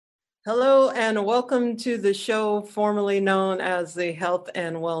Hello, and welcome to the show formerly known as the Health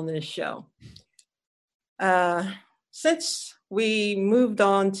and Wellness Show. Uh, since we moved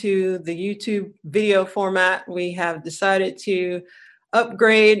on to the YouTube video format, we have decided to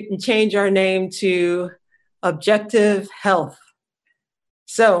upgrade and change our name to Objective Health.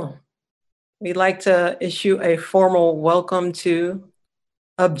 So, we'd like to issue a formal welcome to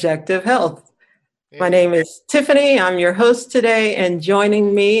Objective Health. My name is Tiffany. I'm your host today, and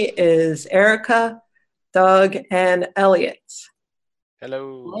joining me is Erica, Doug, and Elliot.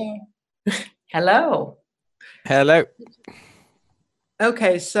 Hello. Hello. Hello.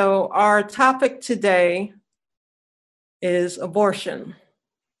 Okay, so our topic today is abortion.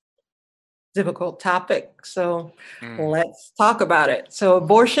 Difficult topic, so let's talk about it. So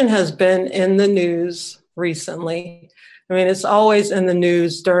abortion has been in the news recently. I mean, it's always in the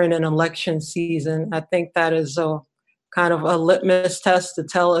news during an election season. I think that is a kind of a litmus test to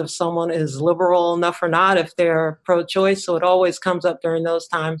tell if someone is liberal enough or not, if they're pro-choice. So it always comes up during those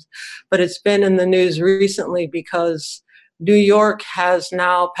times. But it's been in the news recently because New York has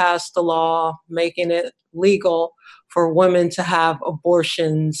now passed a law making it legal for women to have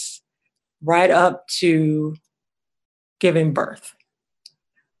abortions right up to giving birth.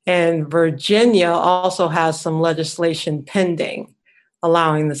 And Virginia also has some legislation pending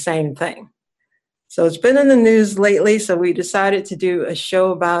allowing the same thing. So it's been in the news lately, so we decided to do a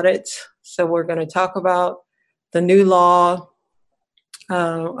show about it. So we're going to talk about the new law,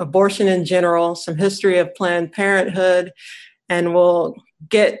 abortion in general, some history of Planned Parenthood, and we'll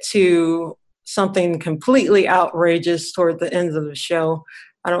get to something completely outrageous toward the end of the show.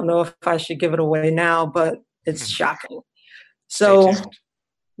 I don't know if I should give it away now, but it's shocking. So,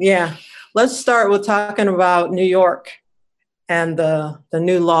 yeah, let's start with talking about New York and the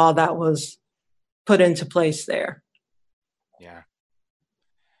new law that was put into place there.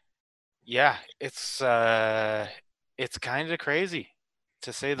 Yeah, it's kind of crazy,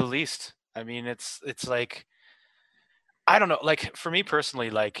 to say the least. I mean, it's like, I don't know, like for me personally,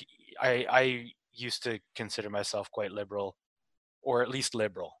 like I used to consider myself quite liberal, or at least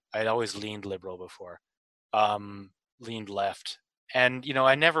liberal. I'd always leaned liberal before, leaned left. And,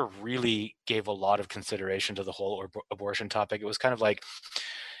 I never really gave a lot of consideration to the whole abortion topic. It was kind of like,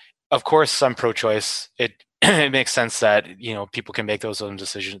 of course, I'm pro-choice. It makes sense that, people can make their own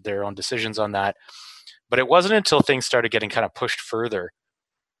decisions on that. But it wasn't until things started getting kind of pushed further,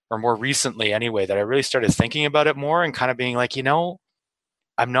 or more recently anyway, that I really started thinking about it more and kind of being like,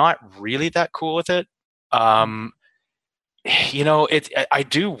 I'm not really that cool with it. I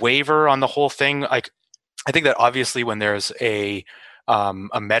do waver on the whole thing. Like, I think that obviously when there's a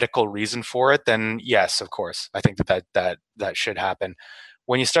medical reason for it, then yes, of course, I think that should happen.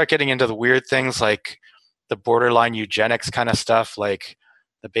 When you start getting into the weird things like the borderline eugenics kind of stuff, like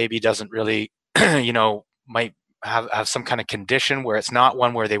the baby doesn't really, might have some kind of condition where it's not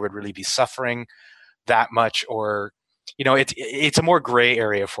one where they would really be suffering that much, or, it's a more gray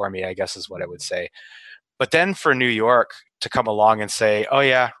area for me, I guess is what I would say. But then for New York to come along and say, oh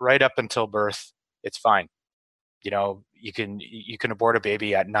yeah, right up until birth, it's fine. You can abort a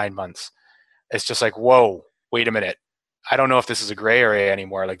baby at 9 months. It's just like, whoa, wait a minute. I don't know if this is a gray area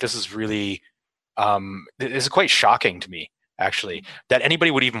anymore. Like, this is really, this is quite shocking to me, actually, that anybody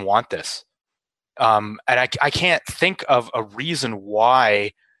would even want this. And I can't think of a reason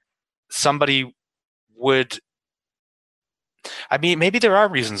why somebody would. I mean, maybe there are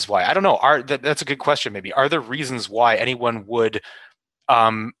reasons why. I don't know. That's a good question. Maybe are there reasons why anyone would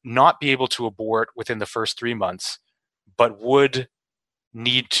not be able to abort within the first 3 months, but would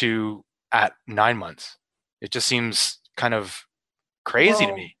need to at 9 months? It just seems kind of crazy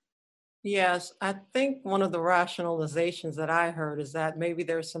to me. Yes, I think one of the rationalizations that I heard is that maybe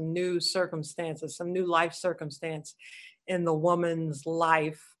there's some new circumstances, some new life circumstance in the woman's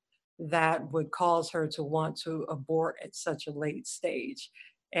life that would cause her to want to abort at such a late stage.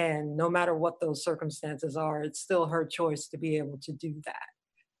 And no matter what those circumstances are, it's still her choice to be able to do that.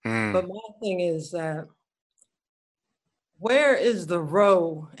 But my thing is that where is the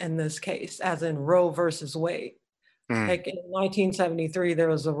Roe in this case, as in Roe versus Wade? Like in 1973, there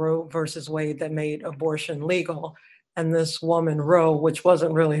was a Roe versus Wade that made abortion legal. And this woman, Roe, which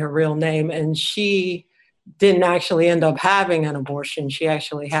wasn't really her real name, and she didn't actually end up having an abortion. She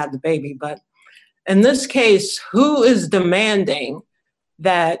actually had the baby. But in this case, who is demanding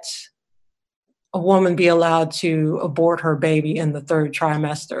that a woman be allowed to abort her baby in the third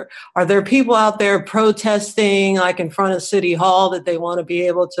trimester? Are there people out there protesting, like in front of City Hall, that they want to be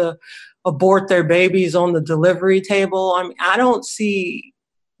able to abort their babies on the delivery table? I mean, I don't see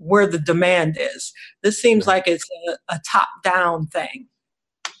where the demand is. This seems like it's a top-down thing.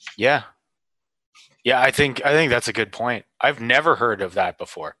 Yeah. Yeah, I think that's a good point. I've never heard of that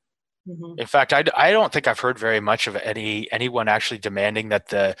before. Mhm. In fact, I don't think I've heard very much of anyone actually demanding that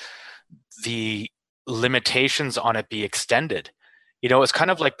the limitations on it be extended. It's kind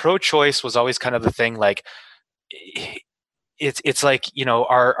of like pro-choice was always kind of the thing. Like it's like,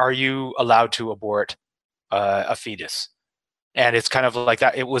 are you allowed to abort a fetus? And it's kind of like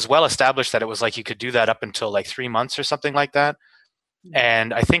that. It was well established that it was like you could do that up until like 3 months or something like that.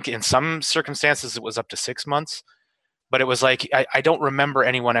 And I think in some circumstances it was up to 6 months. But it was like I don't remember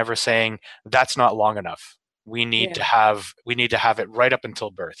anyone ever saying that's not long enough. We need to have it right up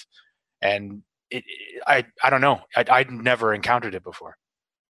until birth. And I don't know. I'd never encountered it before.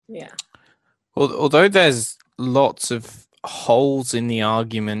 Yeah. Although there's lots of holes in the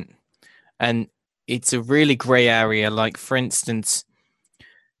argument, and it's a really gray area. Like, for instance,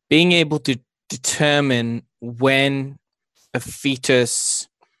 being able to determine when a fetus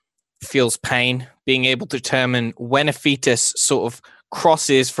feels pain, being able to determine when a fetus sort of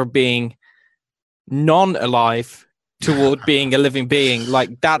crosses from being non-alive toward being a living being, like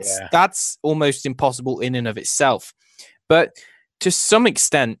that's almost impossible in and of itself. But to some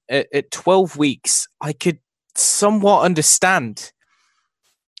extent, at 12 weeks, I could somewhat understand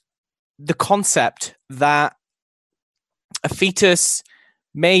the concept that a fetus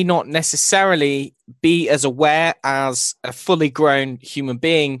may not necessarily be as aware as a fully grown human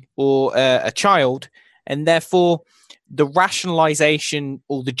being or a child, and therefore the rationalization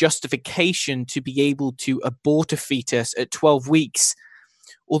or the justification to be able to abort a fetus at 12 weeks,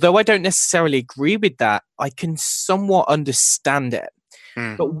 although I don't necessarily agree with that, I can somewhat understand it.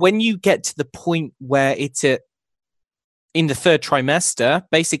 But when you get to the point where it's in the third trimester,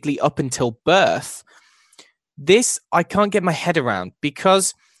 basically up until birth, this I can't get my head around,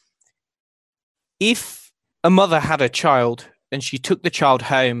 because if a mother had a child and she took the child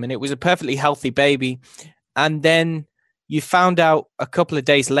home and it was a perfectly healthy baby, and then you found out a couple of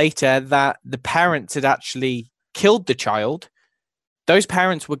days later that the parents had actually killed the child, those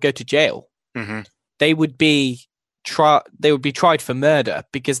parents would go to jail. Mm-hmm. They would be tried for murder,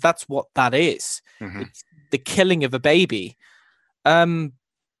 because that's what that is. Mm-hmm. It's the killing of a baby.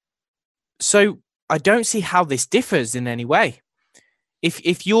 So I don't see how this differs in any way.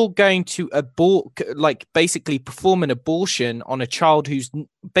 If you're going to abort, like basically perform an abortion on a child who's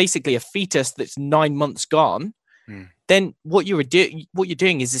basically a fetus that's 9 months gone, then what you're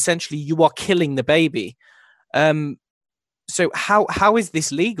doing is essentially you are killing the baby. So how is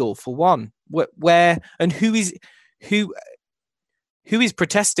this legal, for one? Where and who is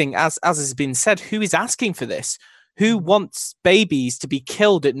protesting? As has been said, who is asking for this? Who wants babies to be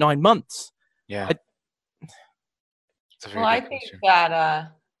killed at 9 months? Yeah. Well, I think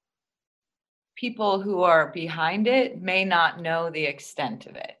that people who are behind it may not know the extent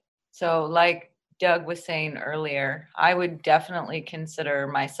of it. So like Doug was saying earlier, I would definitely consider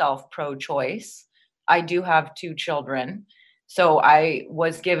myself pro-choice. I do have 2 children, so I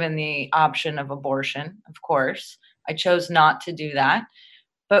was given the option of abortion, of course. I chose not to do that.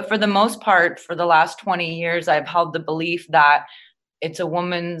 But for the most part, for the last 20 years, I've held the belief that it's a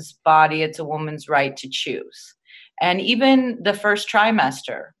woman's body, it's a woman's right to choose. And even the first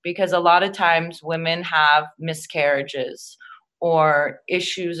trimester, because a lot of times women have miscarriages or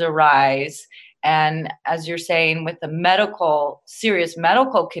issues arise. And as you're saying, with a serious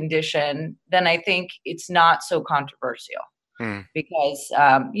medical condition, then I think it's not so controversial because,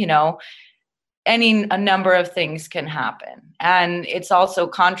 a number of things can happen. And it's also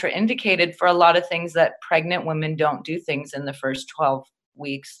contraindicated for a lot of things that pregnant women don't do things in the first 12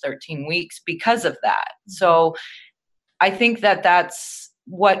 weeks, 13 weeks because of that. So I think that that's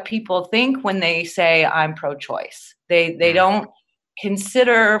what people think when they say I'm pro-choice. They don't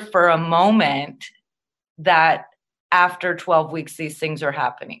consider for a moment that after 12 weeks, these things are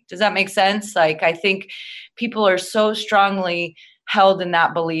happening. Does that make sense? Like, I think people are so strongly held in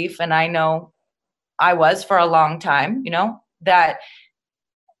that belief. And I know I was for a long time, that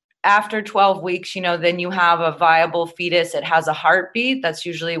after 12 weeks, then you have a viable fetus. It has a heartbeat. That's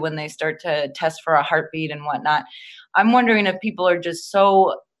usually when they start to test for a heartbeat and whatnot. I'm wondering if people are just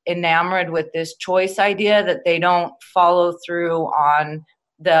so enamored with this choice idea that they don't follow through on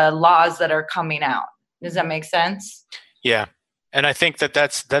the laws that are coming out. Does that make sense? Yeah. And I think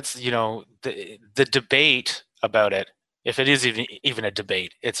that's the debate about it. If it is even a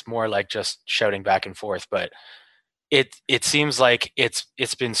debate, it's more like just shouting back and forth. But it seems like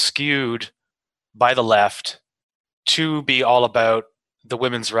it's been skewed by the left to be all about the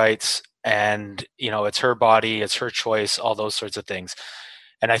women's rights and it's her body, it's her choice, all those sorts of things.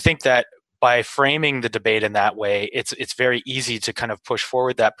 And I think that by framing the debate in that way, it's very easy to kind of push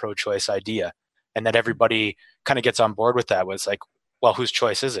forward that pro-choice idea, and that everybody kind of gets on board with that. Was like, well, whose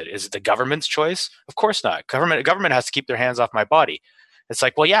choice is it? Is it the government's choice? Of course not. Government has to keep their hands off my body. It's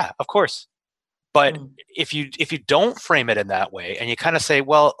like, well, yeah, of course. But if you don't frame it in that way, and you kind of say,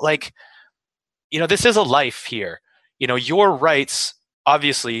 well, like, this is a life here. Your rights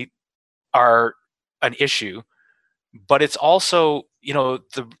obviously are an issue, but it's also,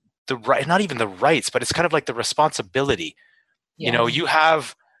 the right, not even the rights, but it's kind of like the responsibility. Yes. You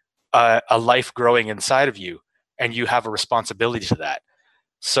have a life growing inside of you, and you have a responsibility to that.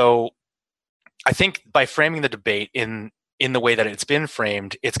 So I think by framing the debate in the way that it's been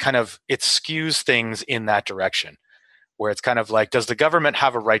framed, it skews things in that direction, where it's kind of like, does the government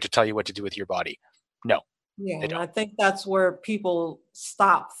have a right to tell you what to do with your body? No. Yeah, and I think that's where people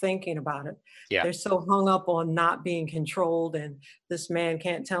stop thinking about it. Yeah. They're so hung up on not being controlled, and this man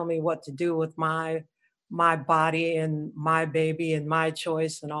can't tell me what to do with my body and my baby and my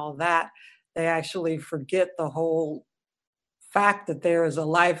choice and all that. They actually forget the whole fact that there is a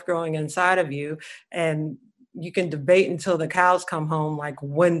life growing inside of you, and you can debate until the cows come home, like,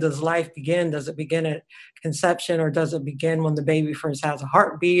 when does life begin? Does it begin at conception, or does it begin when the baby first has a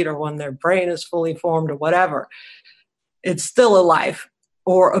heartbeat, or when their brain is fully formed, or whatever? It's still a life,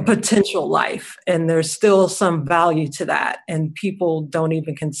 or a potential life, and there's still some value to that, and people don't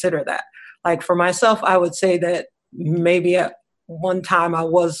even consider that. Like, for myself, I would say that maybe at one time I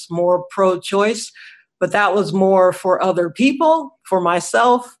was more pro-choice, but that was more for other people. For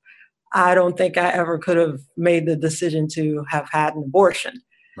myself, I don't think I ever could have made the decision to have had an abortion.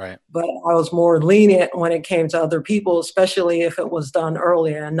 Right. But I was more lenient when it came to other people, especially if it was done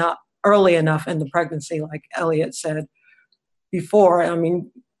early enough in the pregnancy, like Elliot said before. I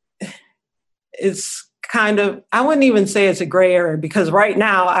mean, it's kind of, I wouldn't even say it's a gray area, because right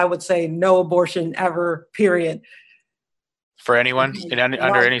now I would say no abortion ever, period. For anyone,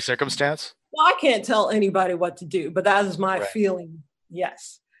 under any circumstance? Well, I can't tell anybody what to do, but that is my feeling,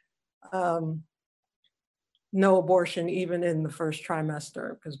 yes. No abortion, even in the first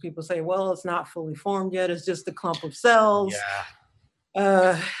trimester, because people say, well, it's not fully formed yet, it's just a clump of cells.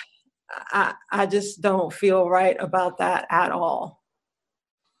 Yeah. I just don't feel right about that at all.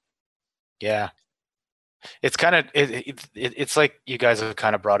 Yeah. It's kind of, it's like you guys have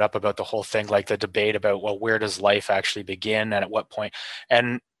kind of brought up about the whole thing, like the debate about, well, where does life actually begin and at what point?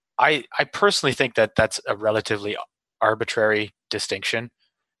 And I personally think that that's a relatively arbitrary distinction.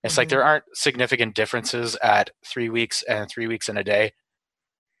 It's like there aren't significant differences at 3 weeks and 3 weeks in a day,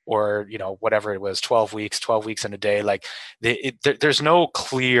 or, whatever it was, 12 weeks in a day. Like there's no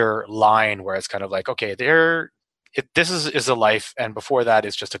clear line where it's kind of like, okay, this is a life, and before that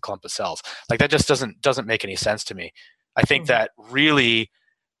is just a clump of cells. Like that just doesn't make any sense to me. I think that really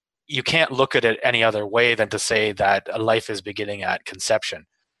you can't look at it any other way than to say that a life is beginning at conception.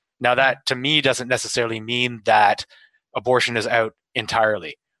 Now that to me doesn't necessarily mean that abortion is out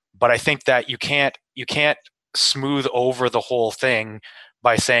entirely, but I think that you can't smooth over the whole thing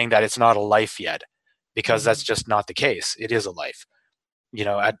by saying that it's not a life yet, because that's just not the case. It is a life.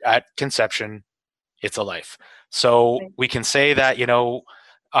 At conception, it's a life. So we can say that,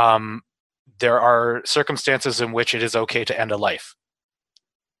 there are circumstances in which it is okay to end a life.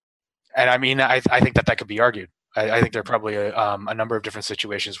 And I mean, I think that could be argued. I think there are probably a number of different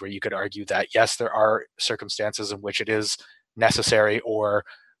situations where you could argue that, yes, there are circumstances in which it is necessary or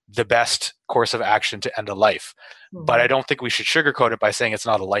the best course of action to end a life. But I don't think we should sugarcoat it by saying it's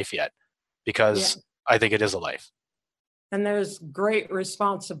not a life yet, because I think it is a life. And there's great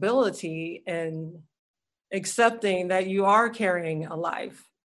responsibility in accepting that you are carrying a life,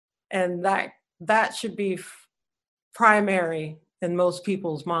 and that should be primary in most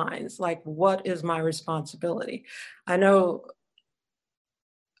people's minds. Like, what is my responsibility? I know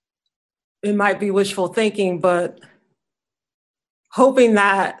it might be wishful thinking, but hoping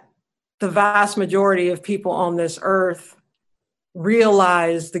that the vast majority of people on this earth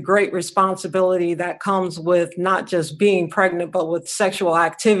realize the great responsibility that comes with not just being pregnant, but with sexual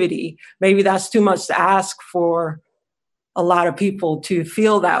activity. Maybe that's too much to ask for a lot of people to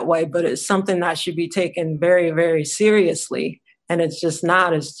feel that way, but it's something that should be taken very, very seriously. And it's just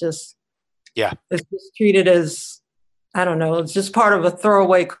not, it's just treated as, I don't know, it's just part of a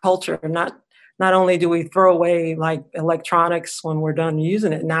throwaway culture. Not only do we throw away like electronics when we're done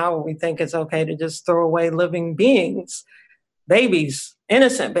using it, now we think it's okay to just throw away living beings, babies,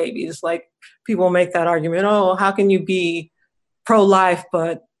 innocent babies. Like, people make that argument, oh, how can you be pro-life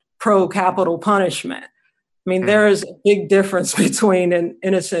but pro-capital punishment? I mean, there is a big difference between an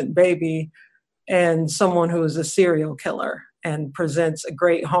innocent baby and someone who is a serial killer. and presents a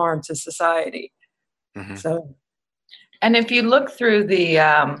great harm to society. Mm-hmm. So, and if you look through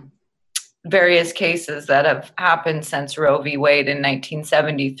the various cases that have happened since Roe v. Wade in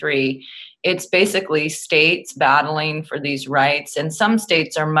 1973, it's basically states battling for these rights, and some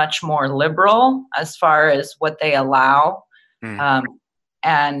states are much more liberal as far as what they allow.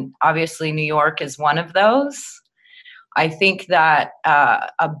 And obviously New York is one of those. I think that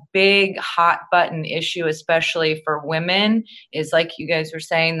a big hot button issue, especially for women, is like you guys were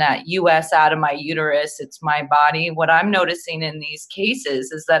saying, that US out of my uterus, it's my body. What I'm noticing in these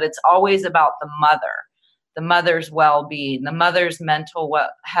cases is that it's always about the mother's well-being, the mother's mental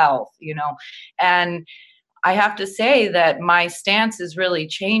health, and I have to say that my stance is really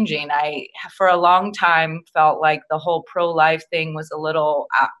changing. I, for a long time, felt like the whole pro-life thing was a little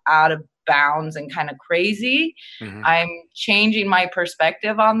out of bounds and kind of crazy. Mm-hmm. I'm changing my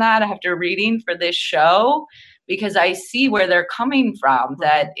perspective on that after reading for this show, because I see where they're coming from,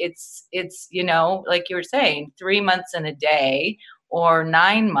 that it's like you were saying, 3 months in a day or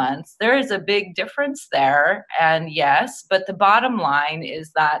 9 months, there is a big difference there. And yes, but the bottom line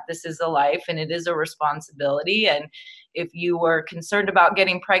is that this is a life and it is a responsibility. And if you were concerned about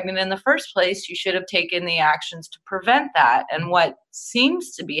getting pregnant in the first place, you should have taken the actions to prevent that. And what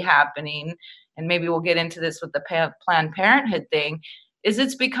seems to be happening, and maybe we'll get into this with the Planned Parenthood thing, is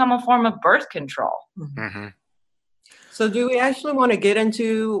it's become a form of birth control. Mm-hmm. So do we actually want to get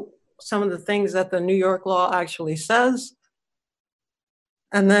into some of the things that the New York law actually says?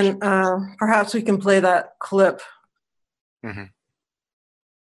 And then perhaps we can play that clip. Mm-hmm.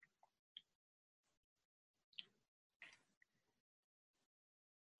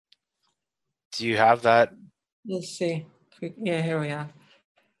 Do you have that? Let's see. Yeah, here we are.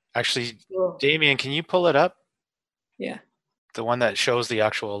 Actually, Damien, can you pull it up? Yeah. The one that shows the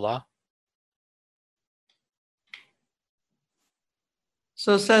actual law?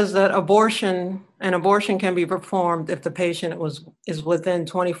 So it says that abortion can be performed if the patient is within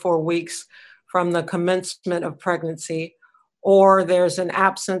 24 weeks from the commencement of pregnancy, or there's an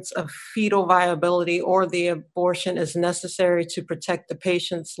absence of fetal viability, or the abortion is necessary to protect the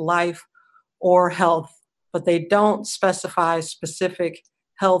patient's life or health, but they don't specify specific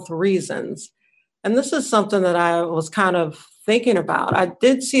health reasons. And this is something that I was kind of thinking about. I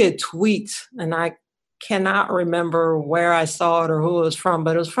did see a tweet, and I cannot remember where I saw it or who it was from,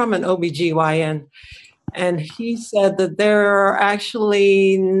 but it was from an OBGYN. And he said that there are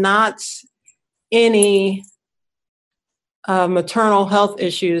actually not any maternal health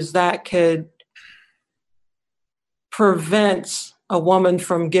issues that could prevent a woman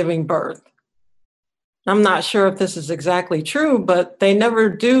from giving birth. I'm not sure if this is exactly true, but they never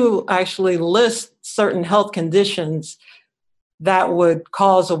do actually list certain health conditions that would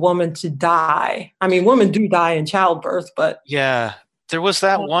cause a woman to die. I mean, women do die in childbirth, but... Yeah, there was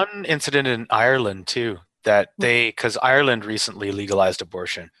that one incident in Ireland too, that because Ireland recently legalized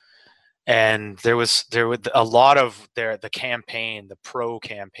abortion. And there was a lot of the campaign, the pro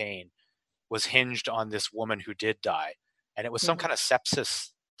campaign, was hinged on this woman who did die. And it was some kind of sepsis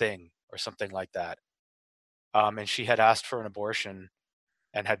thing or something like that. And she had asked for an abortion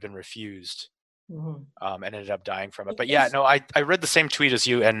and had been refused. And ended up dying from it. But yeah, no, I read the same tweet as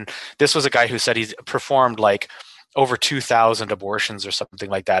you, and this was a guy who said he's performed like over 2,000 abortions or something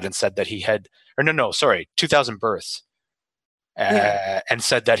like that, and said that he had, 2,000 births, and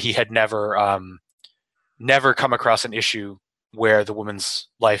said that he had never come across an issue where the woman's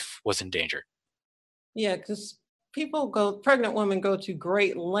life was in danger. Yeah, because pregnant women go to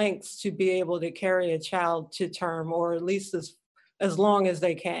great lengths to be able to carry a child to term, or at least as long as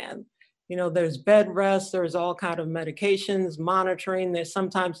they can. There's bed rest, there's all kind of medications, monitoring. They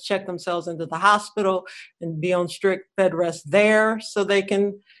sometimes check themselves into the hospital and be on strict bed rest there so they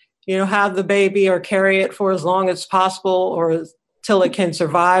can, have the baby or carry it for as long as possible or till it can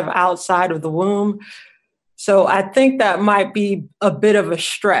survive outside of the womb. So I think that might be a bit of a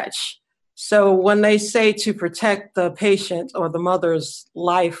stretch. So when they say to protect the patient or the mother's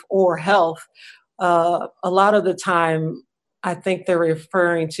life or health, a lot of the time, I think they're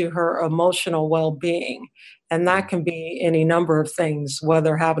referring to her emotional well-being. And that can be any number of things,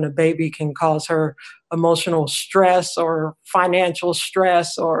 whether having a baby can cause her emotional stress or financial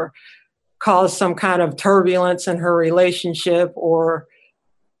stress or cause some kind of turbulence in her relationship, or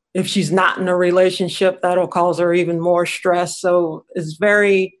if she's not in a relationship, that'll cause her even more stress. So it's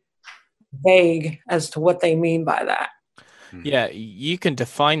very vague as to what they mean by that. Yeah, you can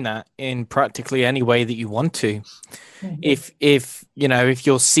define that in practically any way that you want to. If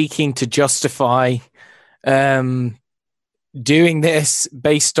you're seeking to justify doing this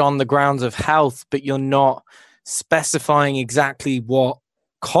based on the grounds of health, but you're not specifying exactly what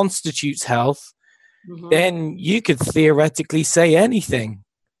constitutes health, then you could theoretically say anything.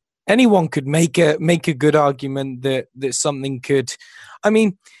 Anyone could make a good argument that something could. I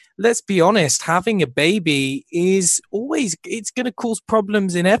mean, let's be honest, having a baby it's going to cause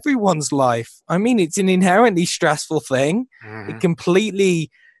problems in everyone's life. I mean, it's an inherently stressful thing. It completely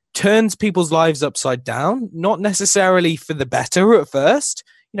turns people's lives upside down, not necessarily for the better at first.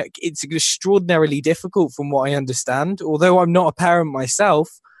 It's extraordinarily difficult from what I understand, although I'm not a parent myself.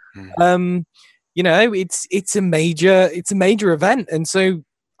 It's a major event. And so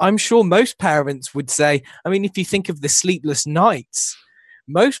I'm sure most parents would say, I mean, if you think of the sleepless nights,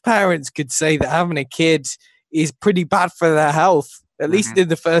 most parents could say that having a kid is pretty bad for their health, at least in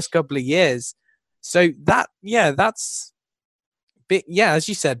the first couple of years. So that's bit, as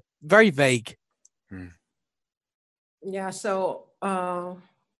you said, very vague. Yeah. So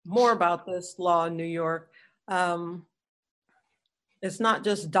more about this law in New York. It's not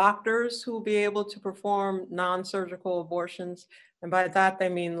just doctors who will be able to perform non-surgical abortions. And by that, they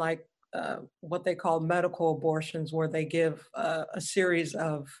mean like what they call medical abortions, where they give a series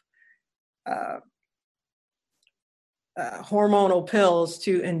of hormonal pills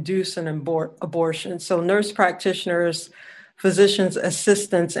to induce an abortion. So nurse practitioners, physicians'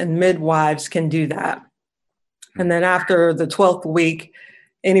 assistants, and midwives can do that. And then after the 12th week,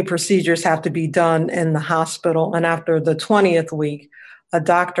 any procedures have to be done in the hospital. And after the 20th week, a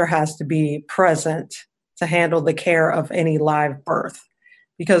doctor has to be present to handle the care of any live birth.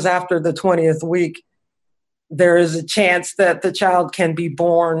 Because after the 20th week, there is a chance that the child can be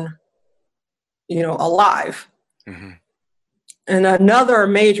born, alive. And another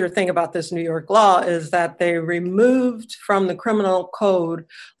major thing about this New York law is that they removed from the criminal code,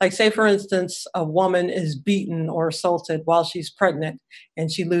 like say, for instance, a woman is beaten or assaulted while she's pregnant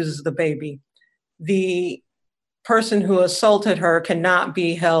and she loses the baby. The person who assaulted her cannot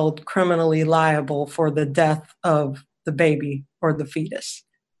be held criminally liable for the death of the baby or the fetus.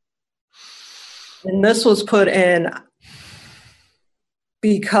 And this was put in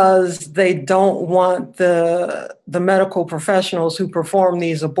because they don't want the medical professionals who perform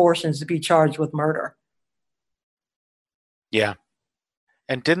these abortions to be charged with murder. Yeah.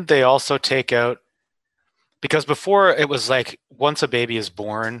 And didn't they also take out, because before it was like once a baby is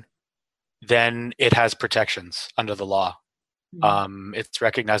born, then it has protections under the law. It's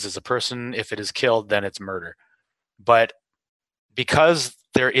recognized as a person. If it is killed, then it's murder. But because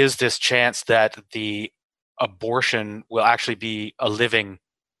there is this chance that the abortion will actually be a living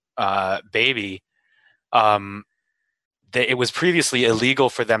baby, it was previously illegal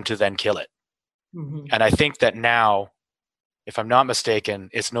for them to then kill it. And I think that now, if I'm not mistaken,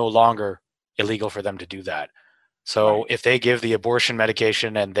 it's no longer illegal for them to do that. So if they give the abortion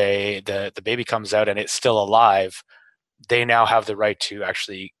medication and the baby comes out and it's still alive, they now have the right to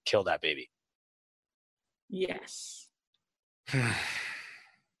actually kill that baby. Yes.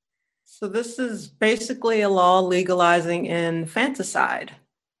 So this is basically a law legalizing infanticide.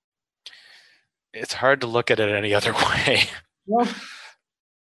 It's hard to look at it any other way. Well,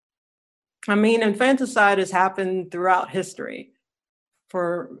 I mean, infanticide has happened throughout history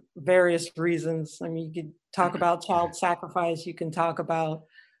for various reasons. I mean, you could talk about child sacrifice. You can talk about,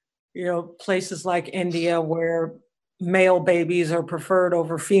 places like India where male babies are preferred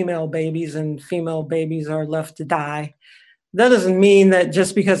over female babies and female babies are left to die. That doesn't mean that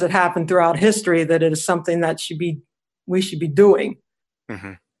just because it happened throughout history that it is something that we should be doing.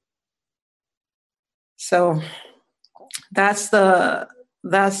 So that's the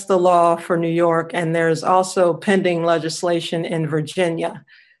law for New York, and there's also pending legislation in Virginia.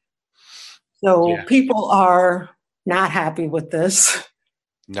 So people are not happy with this.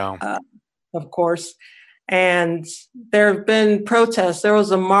 No, of course. And there have been protests. There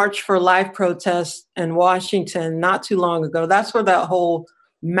was a March for Life protest in Washington not too long ago. That's where that whole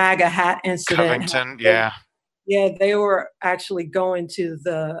MAGA hat incident Covington, happened. Yeah, they were actually going to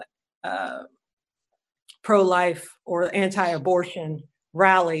the pro-life or anti-abortion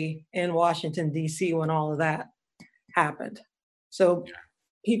rally in Washington, D.C. when all of that happened. So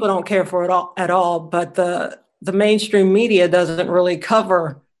people don't care for it at all, but the mainstream media doesn't really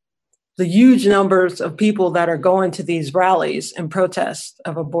cover the huge numbers of people that are going to these rallies and protests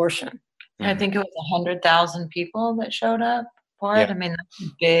of abortion. I think it was 100,000 people that showed up for it. I mean, that's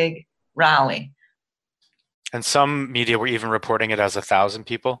a big rally. And some media were even reporting it as 1,000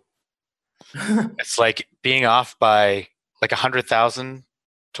 people. It's like being off by like 100,000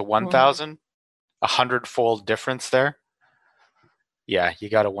 to 1,000, 100-fold difference there. Yeah, you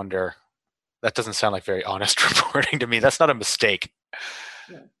got to wonder. That doesn't sound like very honest reporting to me. That's not a mistake.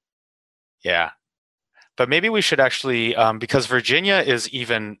 Yeah. But maybe we should actually, because Virginia is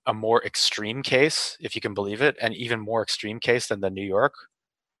even a more extreme case, if you can believe it, and even more extreme case than the New York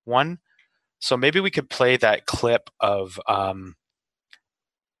one. So maybe we could play that clip of,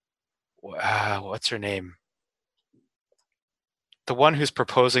 what's her name? The one who's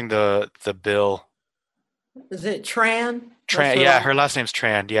proposing the bill. Is it Tran? Tran, yeah, her last name's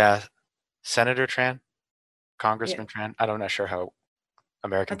Tran, yeah. Senator Tran? Congressman Tran? I'm not sure how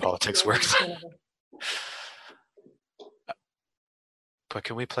American politics works. But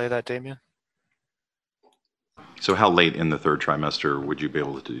can we play that, Damien? So how late in the third trimester would you be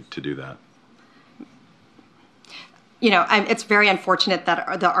able to do that? It's very unfortunate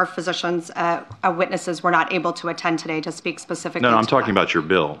that our physicians, witnesses, were not able to attend today to speak specifically. No, I'm talking about your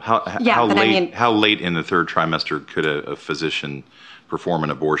bill. How late in the third trimester could a physician perform an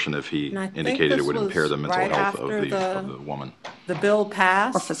abortion if he indicated it would impair the mental health of the woman? The bill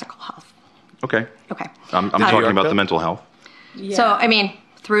passed. Or physical health. Okay. Okay. I'm talking about the mental health. Yeah. So,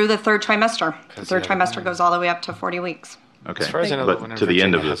 through the third trimester. The third trimester goes all the way up to 40 weeks. Okay. As far as I know, but to the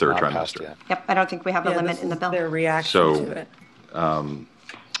end of the third trimester. Yep. I don't think we have a limit in the bill. Their reaction to it.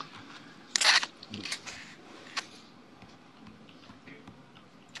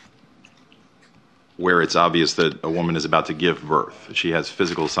 Where it's obvious that a woman is about to give birth, she has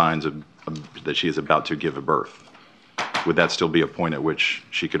physical signs that she is about to give a birth. Would that still be a point at which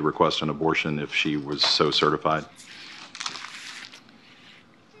she could request an abortion if she was so certified?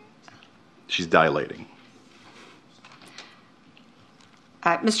 She's dilating.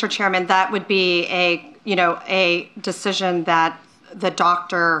 Mr. Chairman, that would be a decision that the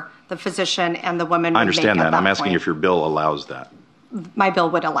doctor, the physician, and the woman would make. I understand that. I'm asking point. if your bill allows that. My bill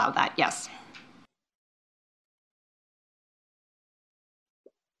would allow that, yes.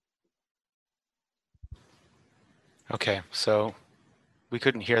 Okay, so we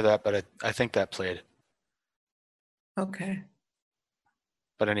couldn't hear that, but I think that played. Okay.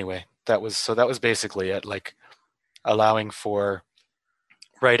 But anyway, that was basically it, like allowing for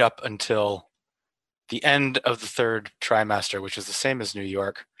right up until the end of the third trimester, which is the same as New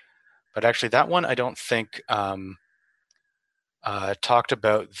York. But actually that one I don't think talked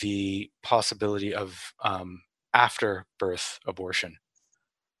about the possibility of after birth abortion.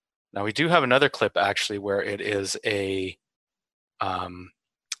 Now we do have another clip actually where it is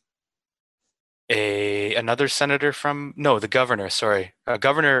another senator from, no, the governor, sorry, a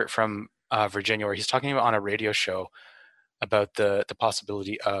governor from Virginia, where he's talking on a radio show about the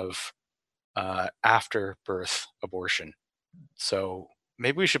possibility of after birth abortion. So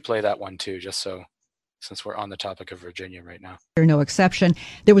maybe we should play that one too, just so, since we're on the topic of Virginia right now. No exception.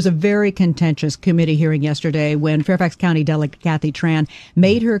 There was a very contentious committee hearing yesterday when Fairfax County Delegate Kathy Tran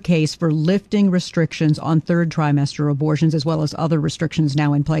made her case for lifting restrictions on third trimester abortions, as well as other restrictions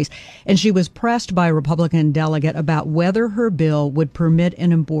now in place. And she was pressed by a Republican delegate about whether her bill would permit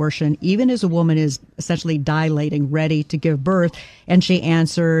an abortion even as a woman is essentially dilating, ready to give birth. And she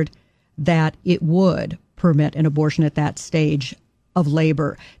answered that it would permit an abortion at that stage of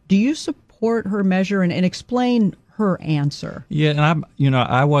labor. Do you support her measure and explain her answer? Yeah, and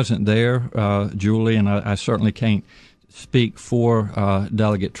I wasn't there, Julie, and I certainly can't speak for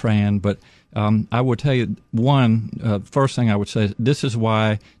Delegate Tran, but I would tell you first thing I would say is this is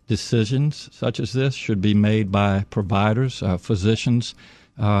why decisions such as this should be made by providers, physicians,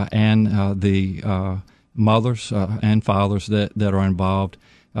 and the mothers and fathers that are involved.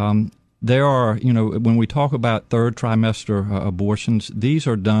 There are, when we talk about third trimester abortions, these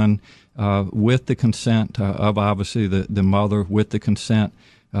are done with the consent of obviously the mother, with the consent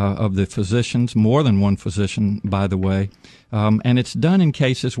of the physicians, more than one physician, by the way. And it's done in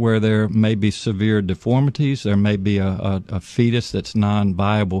cases where there may be severe deformities, there may be a fetus that's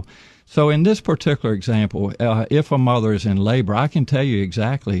non-viable. So in this particular example, if a mother is in labor, I can tell you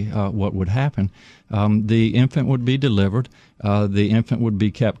exactly what would happen. The infant would be delivered. The infant would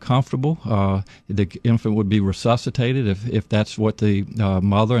be kept comfortable. The infant would be resuscitated if that's what the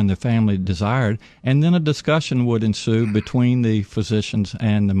mother and the family desired. And then a discussion would ensue between the physicians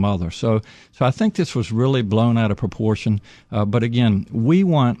and the mother. So I think this was really blown out of proportion. But again, we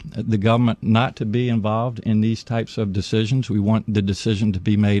want the government not to be involved in these types of decisions. We want the decision to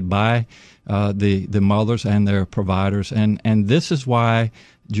be made by the mothers and their providers. And this is why,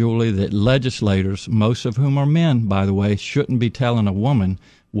 Julie, that legislators, most of whom are men, by the way, shouldn't be telling a woman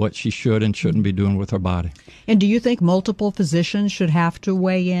what she should and shouldn't be doing with her body. And do you think multiple physicians should have to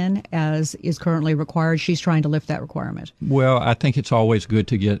weigh in, as is currently required? She's trying to lift that requirement. Well, I think it's always good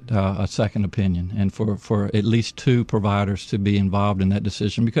to get a second opinion, and for at least 2 providers to be involved in that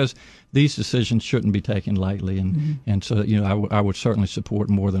decision, because these decisions shouldn't be taken lightly. And so, I would certainly support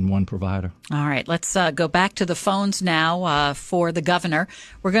more than 1 provider. All right, let's go back to the phones now for the governor.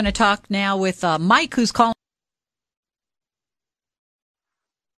 We're going to talk now with Mike, who's calling.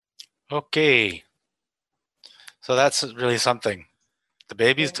 Okay. So that's really something. The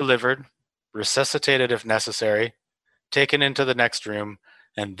baby's delivered, resuscitated if necessary, taken into the next room,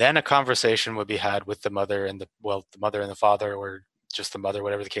 and then a conversation would be had with the mother and the father, or just the mother,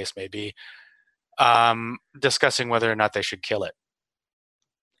 whatever the case may be, discussing whether or not they should kill it.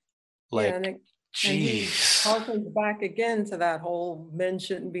 And he harkens back again to that whole men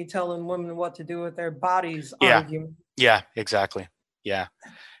shouldn't be telling women what to do with their bodies argument. Yeah, exactly. Yeah.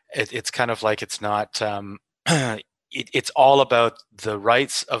 It's kind of like it's not, it's all about the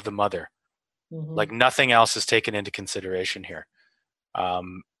rights of the mother. Like nothing else is taken into consideration here.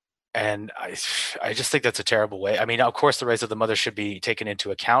 And I just think that's a terrible way. I mean, of course, the rights of the mother should be taken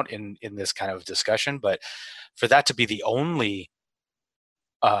into account in this kind of discussion, but for that to be the only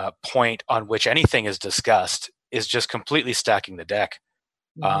point on which anything is discussed is just completely stacking the deck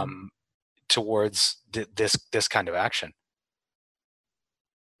towards this kind of action.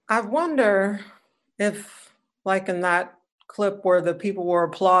 I wonder if, like in that clip where the people were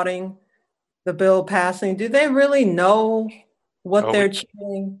applauding the bill passing, do they really know what they're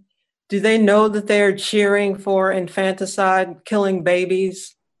cheering? Do they know that they're cheering for infanticide, killing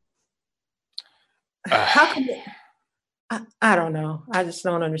babies? How can they, I don't know. I just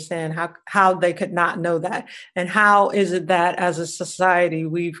don't understand how they could not know that. And how is it that as a society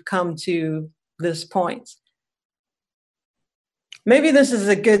we've come to this point? Maybe this is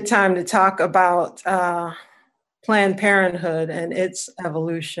a good time to talk about Planned Parenthood and its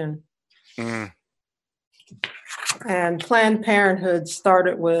evolution. And Planned Parenthood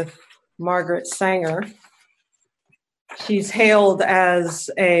started with Margaret Sanger. She's hailed as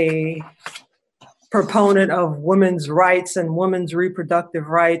a proponent of women's rights and women's reproductive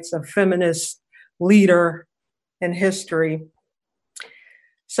rights, a feminist leader in history.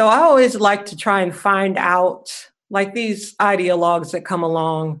 So I always like to try and find out, like these ideologues that come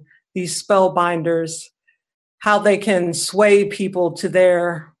along, these spellbinders, how they can sway people to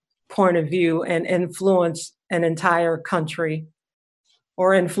their point of view and influence an entire country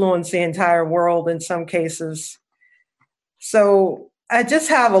or influence the entire world in some cases. So I just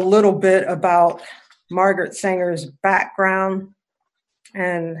have a little bit about Margaret Sanger's background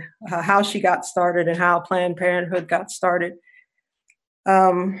and how she got started and how Planned Parenthood got started.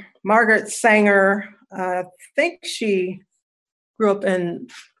 Margaret Sanger, I think she grew up in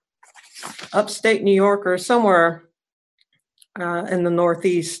upstate New York or somewhere in the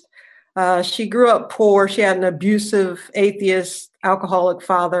Northeast. She grew up poor. She had an abusive, atheist, alcoholic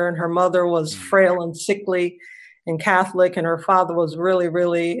father, and her mother was frail and sickly and Catholic, and her father was really,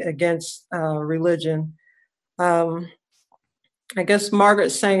 really against religion. I guess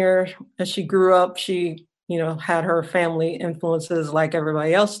Margaret Sanger, as she grew up, she had her family influences like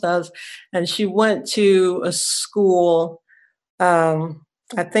everybody else does. And she went to a school. I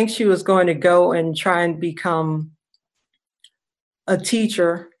think she was going to go and try and become a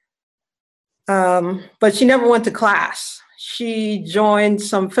teacher. But she never went to class. She joined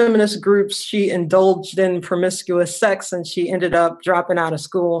some feminist groups. She indulged in promiscuous sex, and she ended up dropping out of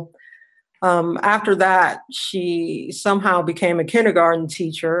school. After that, she somehow became a kindergarten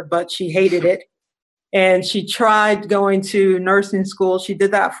teacher, but she hated it. And she tried going to nursing school. She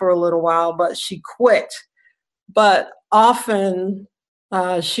did that for a little while, but she quit. But often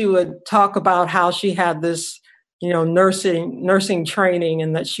she would talk about how she had this, nursing training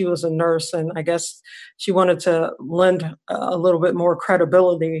and that she was a nurse. And I guess she wanted to lend a little bit more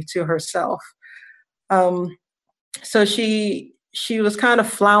credibility to herself. So she was kind of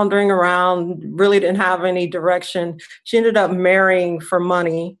floundering around, really didn't have any direction. She ended up marrying for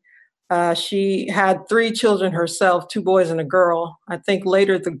money. She had 3 children herself, 2 boys and a girl. I think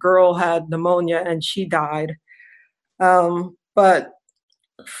later the girl had pneumonia and she died. But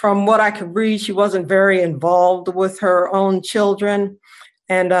from what I could read, she wasn't very involved with her own children.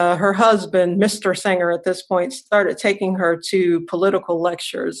 And her husband, Mr. Sanger, at this point, started taking her to political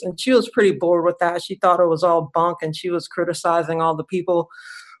lectures. And she was pretty bored with that. She thought it was all bunk, and she was criticizing all the people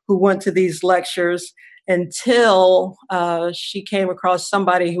who went to these lectures until she came across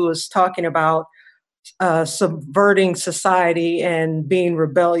somebody who was talking about subverting society and being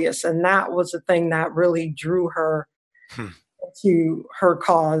rebellious. And that was the thing that really drew her to her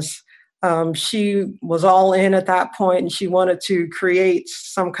cause. She was all in at that point, and she wanted to create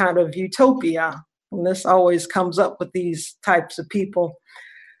some kind of utopia. And this always comes up with these types of people.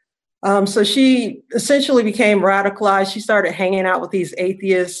 So she essentially became radicalized. She started hanging out with these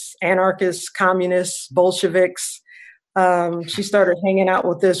atheists, anarchists, communists, Bolsheviks. She started hanging out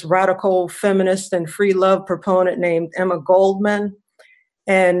with this radical feminist and free love proponent named Emma Goldman.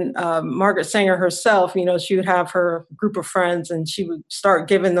 And Margaret Sanger herself, she would have her group of friends and she would start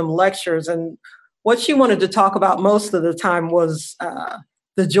giving them lectures. And what she wanted to talk about most of the time was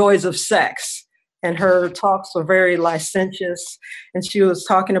the joys of sex. And her talks were very licentious. And she was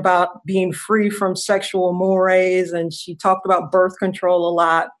talking about being free from sexual mores. And she talked about birth control a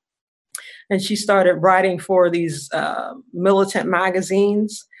lot. And she started writing for these militant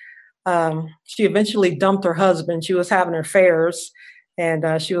magazines. She eventually dumped her husband. She was having affairs.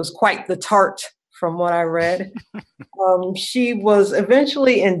 And she was quite the tart, from what I read. She was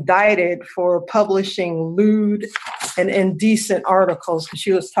eventually indicted for publishing lewd and indecent articles because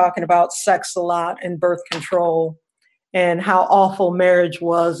she was talking about sex a lot and birth control and how awful marriage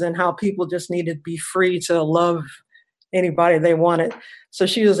was and how people just needed to be free to love anybody they wanted. So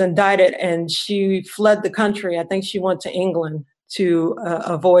she was indicted and she fled the country. I think she went to England to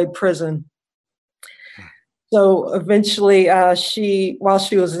avoid prison. So eventually, while she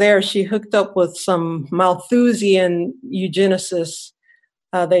was there, she hooked up with some Malthusian eugenicists.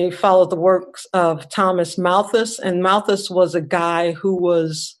 They followed the works of Thomas Malthus, and Malthus was a guy who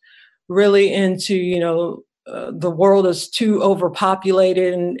was really into, the world is too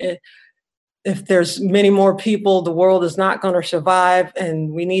overpopulated, and if there's many more people, the world is not going to survive,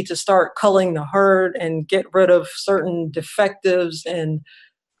 and we need to start culling the herd and get rid of certain defectives and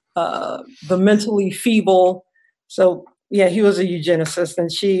the mentally feeble. So yeah, he was a eugenicist,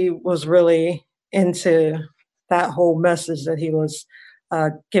 and she was really into that whole message that he was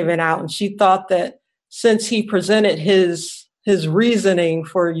giving out. And she thought that since he presented his reasoning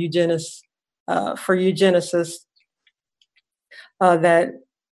for eugenicists, that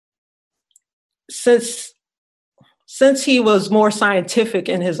since he was more scientific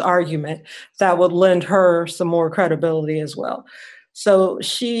in his argument, that would lend her some more credibility as well. So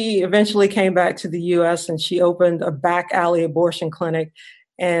she eventually came back to the US and she opened a back alley abortion clinic,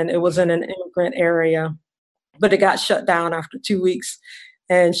 and it was in an immigrant area, but it got shut down after 2 weeks.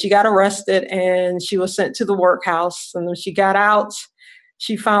 And she got arrested and she was sent to the workhouse. And when she got out,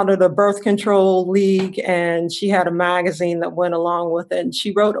 she founded a birth control league and she had a magazine that went along with it. And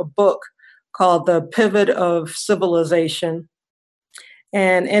she wrote a book called The Pivot of Civilization.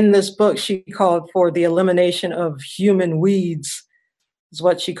 And in this book, she called for the elimination of human weeds, is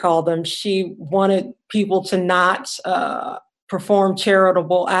what she called them. She wanted people to not perform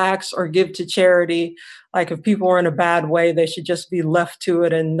charitable acts or give to charity. Like if people were in a bad way, they should just be left to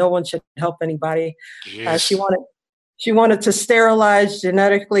it and no one should help anybody. She wanted to sterilize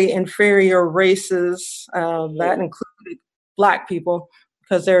genetically inferior races. That included Black people,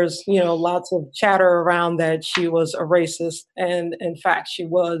 because there's, lots of chatter around that she was a racist. And in fact, she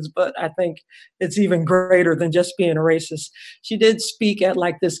was, but I think it's even greater than just being a racist. She did speak at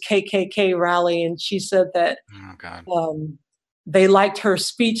like this KKK rally, and she said that they liked her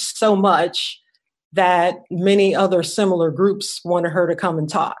speech so much that many other similar groups wanted her to come and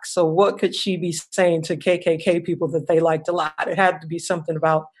talk. So what could she be saying to KKK people that they liked a lot? It had to be something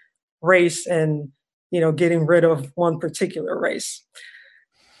about race and, getting rid of one particular race.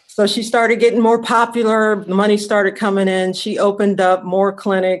 So she started getting more popular. The money started coming in. She opened up more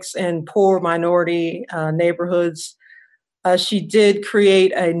clinics in poor minority neighborhoods. She did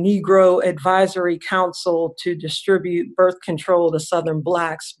create a Negro Advisory Council to distribute birth control to Southern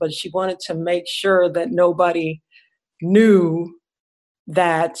Blacks, but she wanted to make sure that nobody knew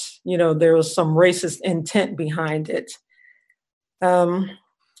that, there was some racist intent behind it.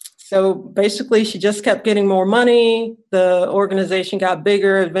 So basically, she just kept getting more money. The organization got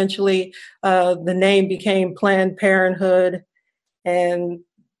bigger. Eventually, the name became Planned Parenthood, and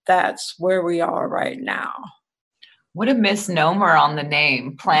that's where we are right now. What a misnomer on the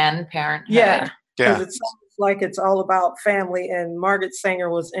name, Planned Parenthood. Yeah, because it sounds like it's all about family, and Margaret Sanger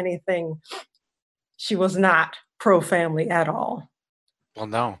was anything. She was not pro-family at all. Well,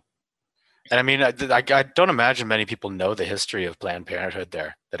 no. And I mean, I don't imagine many people know the history of Planned Parenthood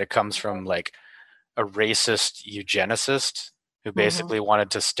there, that it comes from like a racist eugenicist who basically wanted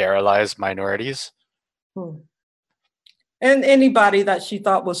to sterilize minorities. And anybody that she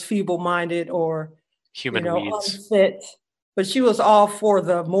thought was feeble-minded or unfit. But she was all for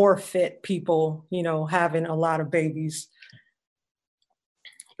the more fit people, having a lot of babies.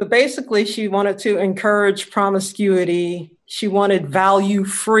 But basically, she wanted to encourage promiscuity. She wanted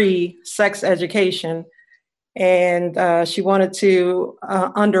value-free sex education, and she wanted to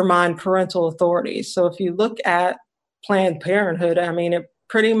undermine parental authority. So if you look at Planned Parenthood, I mean, it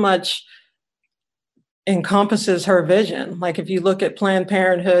pretty much encompasses her vision. Like if you look at Planned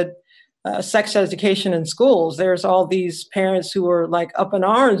Parenthood, sex education in schools, there's all these parents who are like up in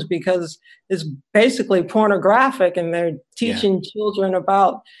arms because it's basically pornographic, and they're teaching children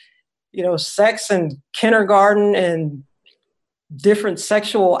about, sex and kindergarten and different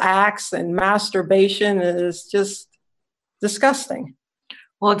sexual acts and masturbation. And it's just disgusting.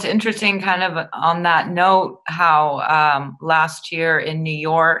 Well, it's interesting kind of on that note, how last year in New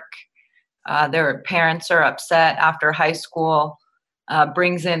York, their parents are upset after high school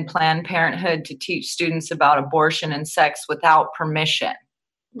brings in Planned Parenthood to teach students about abortion and sex without permission.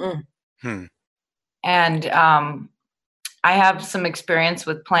 And I have some experience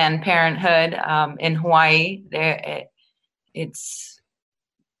with Planned Parenthood in Hawaii. It's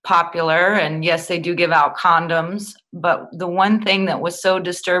popular, and yes, they do give out condoms. But the one thing that was so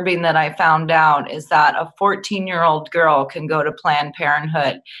disturbing that I found out is that a 14-year-old girl can go to Planned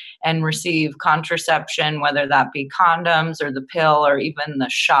Parenthood and receive contraception, whether that be condoms or the pill or even the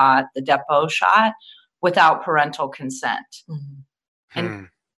shot, the Depo shot, without parental consent. And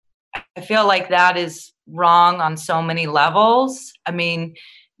I feel like that is wrong on so many levels. I mean,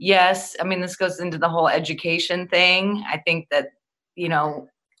 yes, I mean, this goes into the whole education thing. I think that,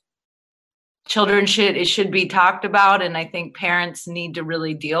 children should be talked about, and I think parents need to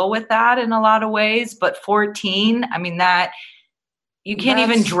really deal with that in a lot of ways. But 14, I mean, that you can't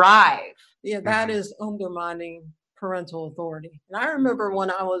even drive. Yeah, that is undermining parental authority. And I remember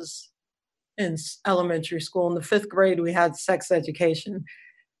when I was in elementary school in the 5th grade, we had sex education,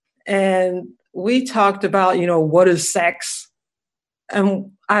 and we talked about, what is sex?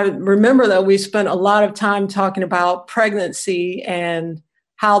 And I remember that we spent a lot of time talking about pregnancy and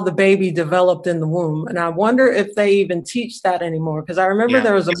how the baby developed in the womb. And I wonder if they even teach that anymore. Because I remember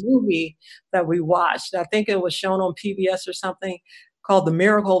there was a movie that we watched. I think it was shown on PBS or something called The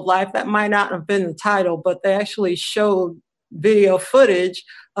Miracle of Life. That might not have been the title, but they actually showed video footage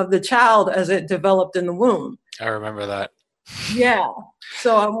of the child as it developed in the womb. I remember that. Yeah.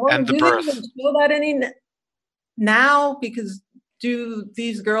 So I'm wondering, do birth. they even show that any now? Because do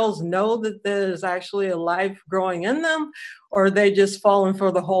these girls know that there's actually a life growing in them, or are they just falling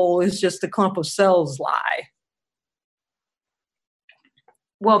for the whole "it's just a clump of cells" lie?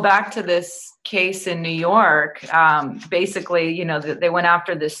 Well, back to this case in New York, basically, they went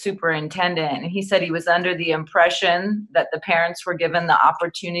after the superintendent, and he said he was under the impression that the parents were given the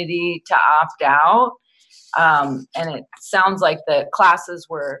opportunity to opt out. And it sounds like the classes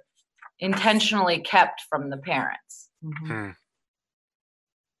were intentionally kept from the parents.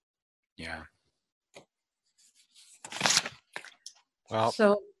 Yeah. Well,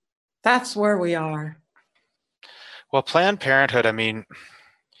 so that's where we are. Well, Planned Parenthood, I mean,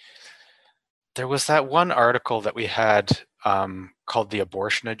 there was that one article that we had called The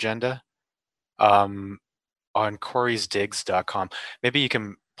Abortion Agenda on Corey'sDigs.com. Maybe you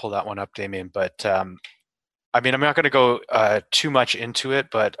can pull that one up, Damien. But I mean, I'm not going to go too much into it,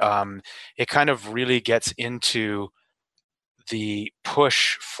 but it kind of really gets into the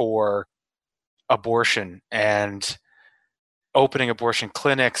push for abortion and opening abortion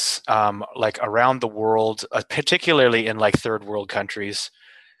clinics like around the world, particularly in like third world countries.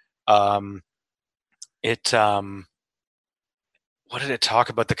 What did it talk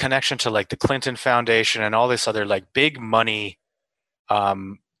about? The connection to like the Clinton Foundation and all this other like big money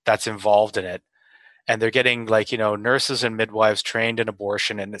that's involved in it. And they're getting like, nurses and midwives trained in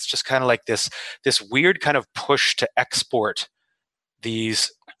abortion. And it's just kind of like this weird kind of push to export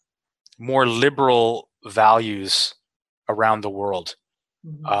these more liberal values around the world.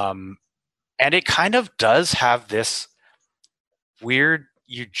 And it kind of does have this weird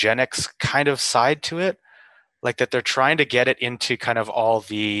eugenics kind of side to it, like that they're trying to get it into kind of all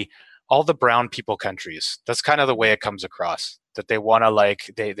the brown people countries. That's kind of the way it comes across, that they want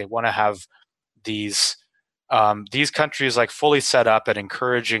to they want to have these countries like fully set up at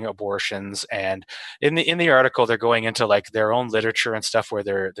encouraging abortions. And in the article, they're going into like their own literature and stuff where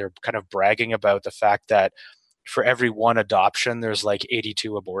they're kind of bragging about the fact that for every one adoption, there's like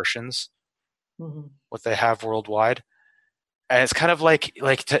 82 abortions, what they have worldwide. And it's kind of like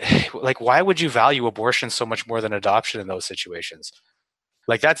why would you value abortion so much more than adoption in those situations?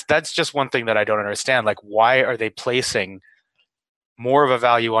 Like that's just one thing that I don't understand. Like, why are they placing more of a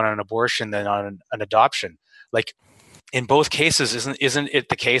value on an abortion than on an adoption? Like, in both cases, isn't it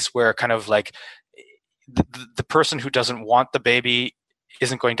the case where kind of like the person who doesn't want the baby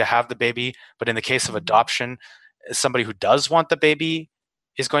isn't going to have the baby, but in the case of adoption, somebody who does want the baby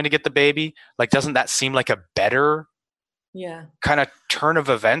is going to get the baby. Like, doesn't that seem like a better kind of turn of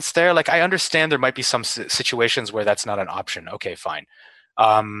events there? Like, I understand there might be some situations where that's not an option. Okay, fine.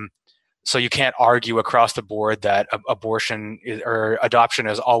 So you can't argue across the board that abortion or adoption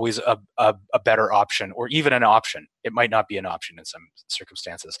is always a better option, or even an option. It might not be an option in some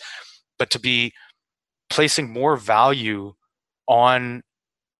circumstances, but to be placing more value on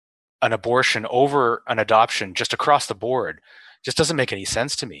an abortion over an adoption just across the board just doesn't make any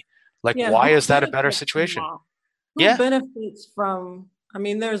sense to me. Like, why is that a better situation? Who benefits from, I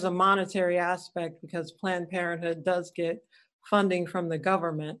mean, there's a monetary aspect because Planned Parenthood does get funding from the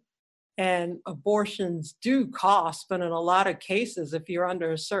government, and abortions do cost, but in a lot of cases, if you're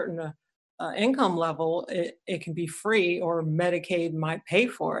under a certain income level, it can be free, or Medicaid might pay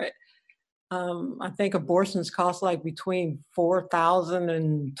for it. I think abortions cost like between $4,000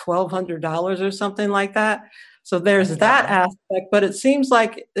 and $1,200 or something like that. So there's that aspect, but it seems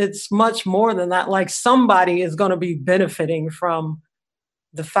like it's much more than that. Like, somebody is going to be benefiting from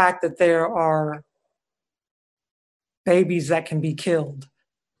the fact that there are babies that can be killed.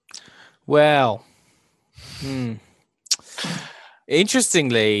 Well,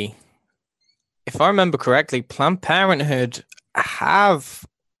 interestingly, if I remember correctly, Planned Parenthood have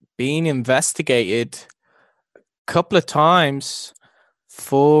been investigated a couple of times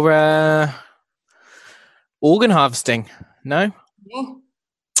for organ harvesting. No?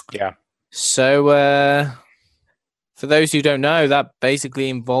 Yeah. So for those who don't know, that basically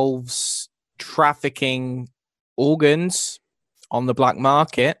involves trafficking organs on the black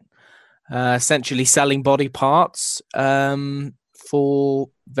market, essentially selling body parts for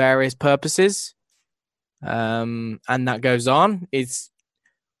various purposes. And that goes on. It's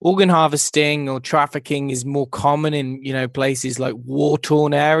organ harvesting or trafficking is more common in, places like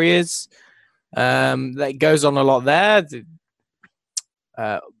war-torn areas. That goes on a lot there.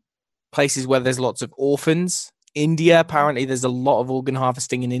 Places where there's lots of orphans. India, apparently there's a lot of organ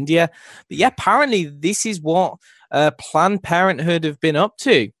harvesting in India. But yeah, apparently this is what Planned Parenthood have been up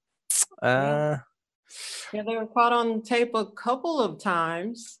to. Yeah, they were caught on tape a couple of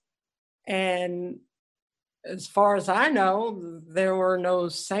times, and as far as I know, there were no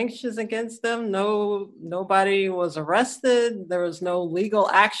sanctions against them. Nobody was arrested. There was no legal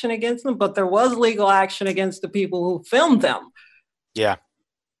action against them, but there was legal action against the people who filmed them. Yeah.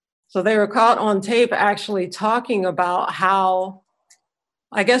 So they were caught on tape actually talking about how,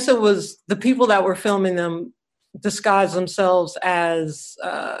 I guess it was the people that were filming them disguised themselves as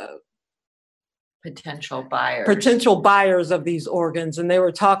potential buyers of these organs. And they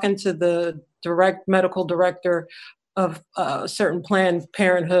were talking to the medical director of a certain Planned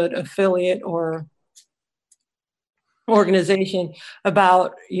Parenthood affiliate or organization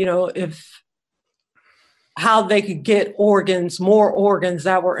about, how they could get more organs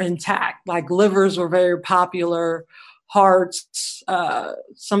that were intact. Like livers were very popular, hearts.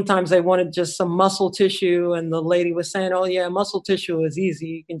 Sometimes they wanted just some muscle tissue, and the lady was saying, "Oh yeah, muscle tissue is easy.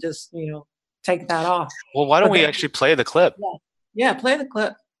 You can just, take that off." Well, why don't we actually play the clip? Yeah, play the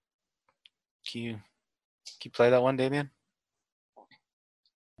clip. Can you play that one, Damien?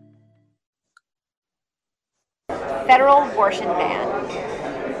 Federal abortion ban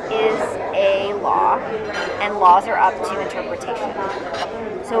is a law, and laws are up to interpretation.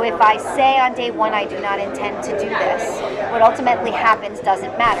 So if I say on day one I do not intend to do this, what ultimately happens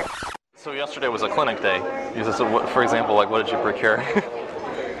doesn't matter. So yesterday was a clinic day. For example, like, what did you procure?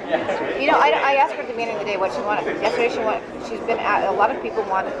 I asked her at the beginning of the day what she wanted. Yesterday she's been at, a lot of people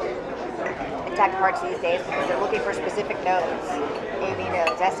want intact parts these days because they're looking for specific nodes. AB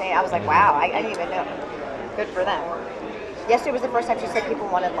nodes, SA. I was like, wow, I didn't even know. Good for them. Yesterday was the first time she said people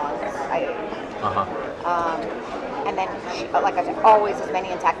wanted lungs. And then, like I said, always as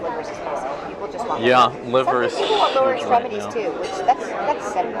many intact livers as possible. People just want livers. Some people want lower extremities too, which that's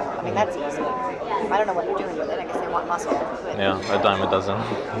simple. I mean, that's easy. I don't know what they're doing with it. I guess they want muscle. Yeah, a dime a dozen.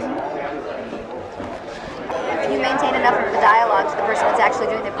 If you maintain enough of the dialogue to the person that's actually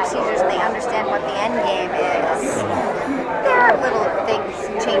doing the procedures and they understand what the end game is, there are little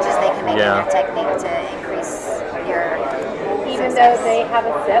changes they can make in your technique to increase your Even though they have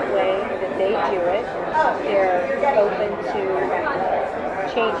a set way that they do it, they're open to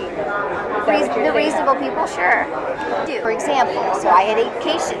changing it. The reasonable people, sure. For example, so I had 8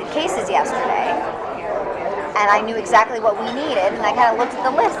 cases yesterday, and I knew exactly what we needed, and I kind of looked at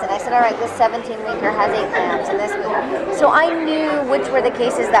the list, and I said, all right, this 17-weeker has 8 lambs, and this week. So I knew which were the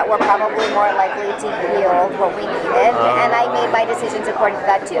cases that were probably more likely to yield what we needed, and I made my decisions according to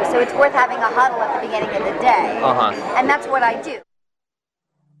that too. So it's worth having a huddle at the beginning of the day, and that's what I do.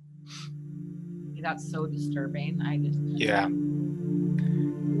 That's so disturbing. Yeah,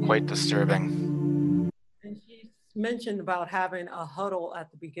 quite disturbing. And she mentioned about having a huddle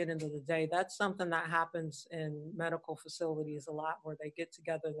at the beginning of the day. That's something that happens in medical facilities a lot, where they get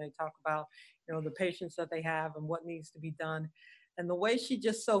together and they talk about, the patients that they have and what needs to be done. And the way she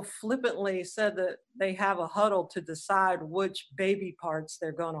just so flippantly said that they have a huddle to decide which baby parts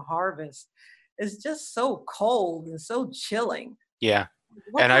they're going to harvest is just so cold and so chilling. Yeah.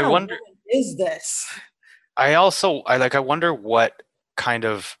 What and kind I of wonder, woman is this? I wonder what kind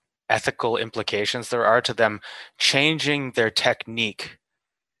of ethical implications there are to them changing their technique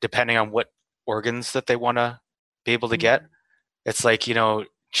depending on what organs that they want to be able to get. It's like,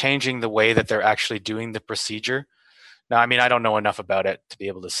 changing the way that they're actually doing the procedure. Now, I mean, I don't know enough about it to be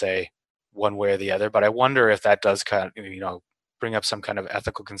able to say one way or the other, but I wonder if that does kind of, bring up some kind of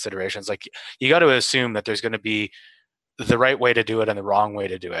ethical considerations. Like, you got to assume that there's going to be the right way to do it and the wrong way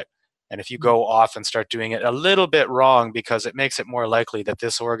to do it. And if you go off and start doing it a little bit wrong because it makes it more likely that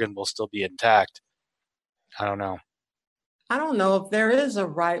this organ will still be intact, I don't know. I don't know if there is a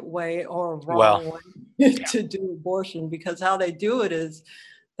right way or a wrong way to do abortion, because how they do it is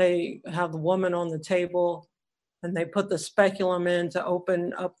they have the woman on the table and they put the speculum in to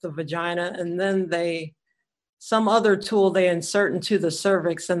open up the vagina, and then some other tool they insert into the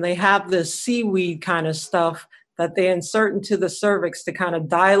cervix, and they have this seaweed kind of stuff that they insert into the cervix to kind of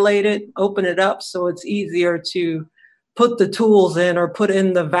dilate it, open it up so it's easier to put the tools in or put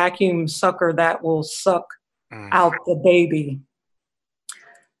in the vacuum sucker that will suck out the baby.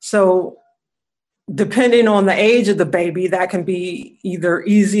 So depending on the age of the baby, that can be either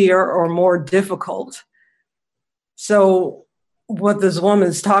easier or more difficult. So what this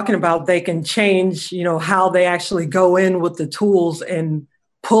woman's talking about, they can change, how they actually go in with the tools and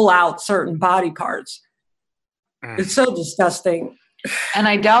pull out certain body parts. It's so disgusting. And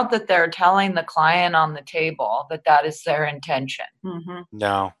I doubt that they're telling the client on the table that is their intention.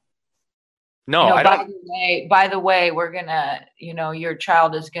 No, I don't. By the way, we're gonna, your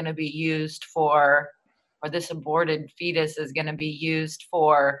child is gonna be used for, or this aborted fetus is gonna be used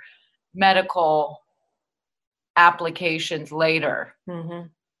for medical applications later.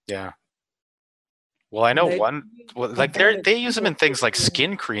 Yeah. Well, I know they use them in things like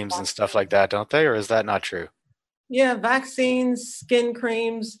skin creams and stuff like that, don't they? Or is that not true? Yeah, vaccines, skin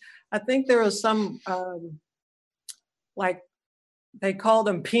creams. I think there was some, they call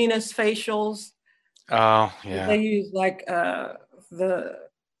them penis facials. Oh, yeah. They use the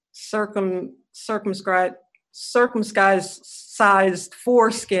circumcised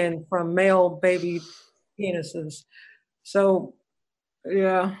foreskin from male baby penises. So,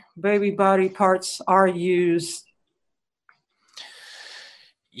 yeah, baby body parts are used.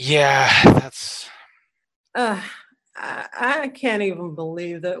 Yeah, that's... I can't even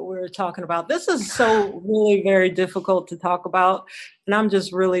believe that we're talking about this. Is so really very difficult to talk about, and I'm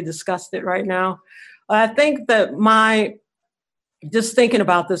just really disgusted right now. I think that just thinking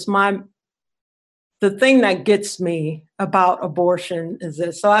about this, the thing that gets me about abortion is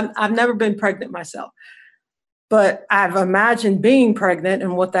this. So I've never been pregnant myself, but I've imagined being pregnant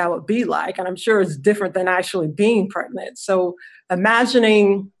and what that would be like, and I'm sure it's different than actually being pregnant. So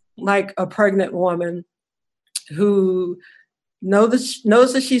imagining like a pregnant woman who knows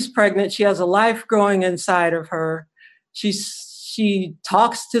that she's pregnant. She has a life growing inside of her. She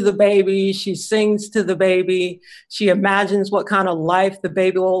talks to the baby. She sings to the baby. She imagines what kind of life the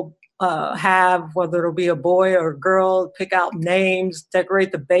baby will have, whether it'll be a boy or a girl, pick out names,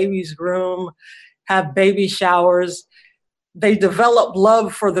 decorate the baby's room, have baby showers. They develop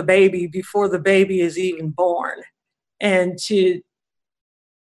love for the baby before the baby is even born. And to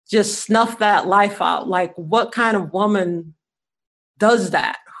just snuff that life out. Like, what kind of woman does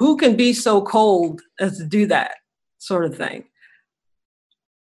that? Who can be so cold as to do that sort of thing?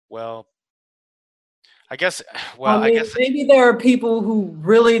 Well, I guess maybe there are people who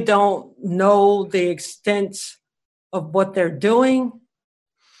really don't know the extent of what they're doing.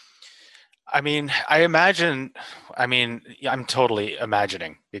 I'm totally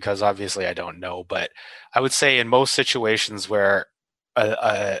imagining, because obviously I don't know, but I would say in most situations where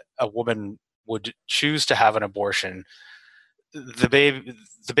a woman would choose to have an abortion, the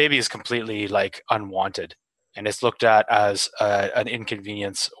baby is completely like unwanted, and it's looked at as an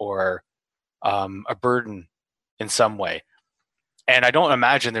inconvenience or a burden in some way. And I don't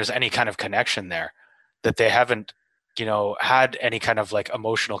imagine there's any kind of connection there, that they haven't, had any kind of like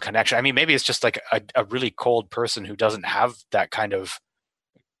emotional connection. I mean, maybe it's just like a really cold person who doesn't have that kind of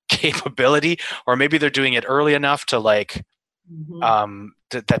capability, or maybe they're doing it early enough to like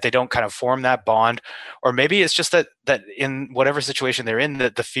that they don't kind of form that bond, or maybe it's just that in whatever situation they're in,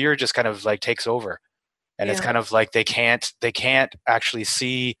 that the fear just kind of like takes over, and it's kind of like they can't actually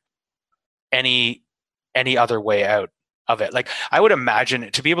see any other way out of it. Like, I would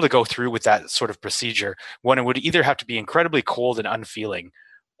imagine to be able to go through with that sort of procedure, one, it would either have to be incredibly cold and unfeeling,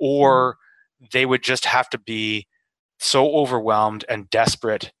 or they would just have to be so overwhelmed and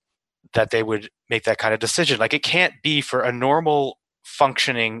desperate that they would make that kind of decision. Like, it can't be for a normal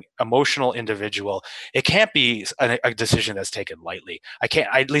functioning emotional individual, it can't be a decision that's taken lightly. I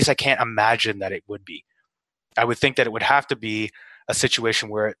can't imagine that it would be. I would think that it would have to be a situation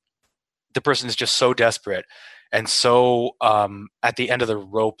where the person is just so desperate and so at the end of the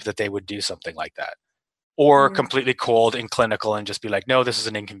rope that they would do something like that, or completely cold and clinical and just be like, no, this is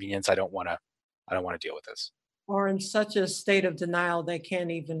an inconvenience, I don't want to deal with this. Or in such a state of denial, they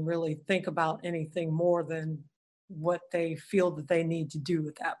can't even really think about anything more than what they feel that they need to do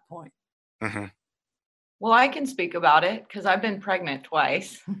at that point. Well, I can speak about it because I've been pregnant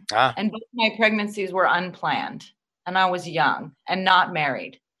twice, and both my pregnancies were unplanned, and I was young and not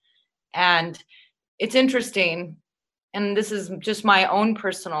married. And it's interesting, and this is just my own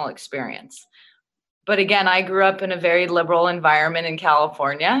personal experience. But again, I grew up in a very liberal environment in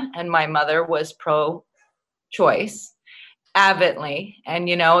California, and my mother was pro-choice, avidly. And,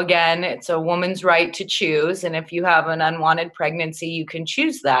 again, it's a woman's right to choose. And if you have an unwanted pregnancy, you can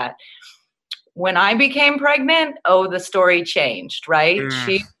choose that. When I became pregnant, the story changed, right?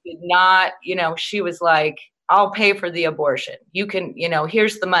 She did not, she was like, I'll pay for the abortion. You can,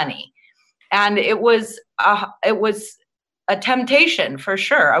 here's the money. And it was a temptation for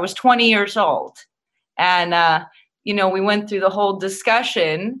sure. I was 20 years old. And, we went through the whole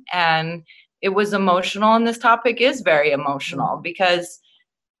discussion, and it was emotional. And this topic is very emotional because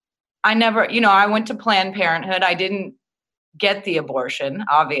I never, I went to Planned Parenthood. I didn't get the abortion,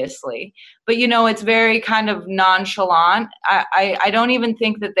 obviously, but it's very kind of nonchalant. I don't even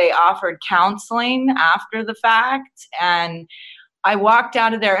think that they offered counseling after the fact. And I walked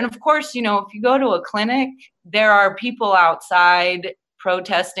out of there. And of course, if you go to a clinic, there are people outside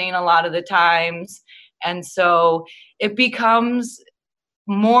protesting a lot of the times. And so it becomes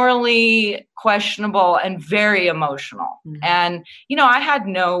morally questionable and very emotional. And, I had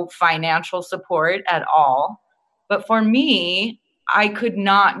no financial support at all. But for me, I could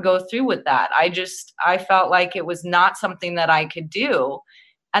not go through with that. I felt like it was not something that I could do.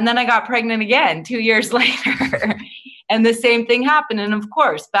 And then I got pregnant again 2 years later. And the same thing happened. And of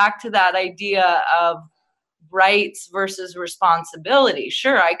course, back to that idea of rights versus responsibility.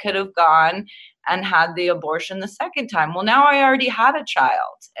 Sure, I could have gone and had the abortion the second time. Well, now I already had a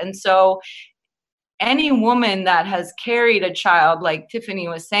child. And so any woman that has carried a child, like Tiffany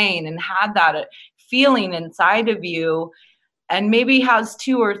was saying, and had that feeling inside of you, and maybe has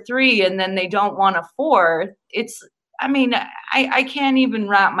 2 or 3, and then they don't want a 4th, I can't even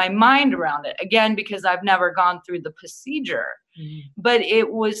wrap my mind around it, again, because I've never gone through the procedure. But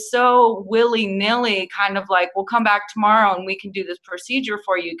it was so willy-nilly, kind of like, we'll come back tomorrow and we can do this procedure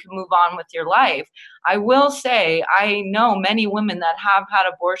for you. You can move on with your life. I will say, I know many women that have had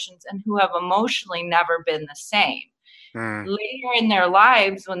abortions and who have emotionally never been the same. Later in their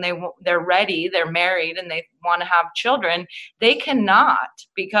lives, when they're ready, they're married, and they want to have children, they cannot,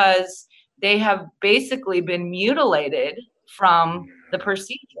 because they have basically been mutilated from the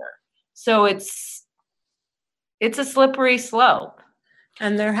procedure. So it's a slippery slope.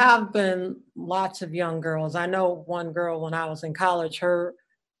 And there have been lots of young girls. I know one girl when I was in college, her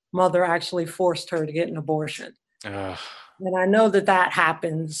mother actually forced her to get an abortion. And I know that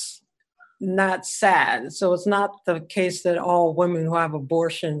happens. Not sad. So it's not the case that all women who have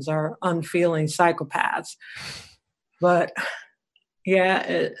abortions are unfeeling psychopaths. But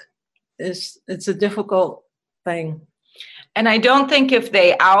yeah, it's a difficult thing. And I don't think if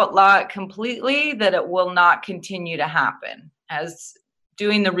they outlaw it completely that it will not continue to happen. As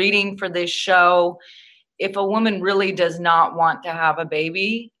doing the reading for this show, if a woman really does not want to have a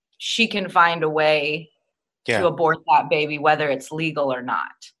baby, she can find a way to abort that baby, whether it's legal or not.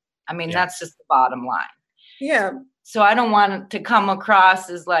 That's just the bottom line. Yeah. So I don't want it to come across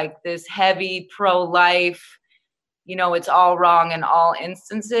as like this heavy pro-life, it's all wrong in all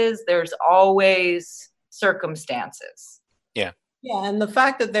instances. There's always circumstances. Yeah. Yeah. And the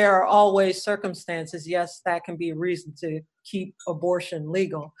fact that there are always circumstances, yes, that can be a reason to keep abortion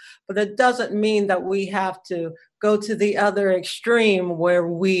legal. But it doesn't mean that we have to go to the other extreme where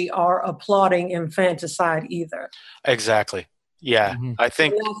we are applauding infanticide either. Exactly. Yeah, I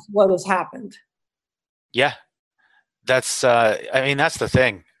think that's what has happened. Yeah, that's. That's the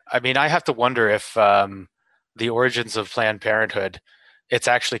thing. I have to wonder if the origins of Planned Parenthood, it's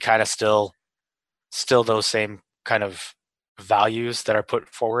actually kind of still those same kind of values that are put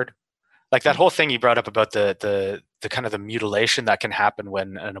forward. Like that whole thing you brought up about the kind of the mutilation that can happen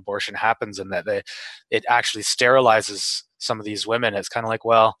when an abortion happens, and that it actually sterilizes some of these women. It's kind of like,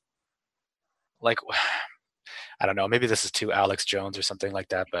 well, like, I don't know, maybe this is too Alex Jones or something like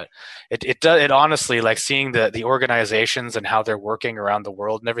that, but it honestly, like, seeing the organizations and how they're working around the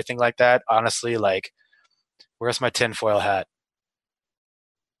world and everything like that, honestly, like, where's my tinfoil hat?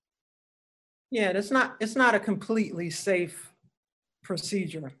 Yeah, it's not a completely safe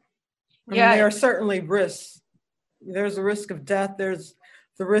procedure. I Yeah. mean, there are certainly risks. There's a risk of death. There's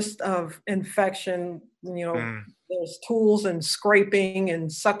the risk of infection. There's tools and scraping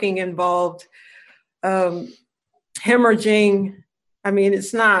and sucking involved. Hemorrhaging. I mean,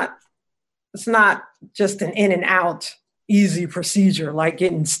 it's not just an in and out easy procedure like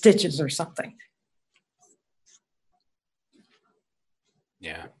getting stitches or something.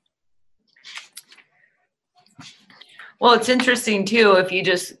 Yeah. Well, it's interesting too, if you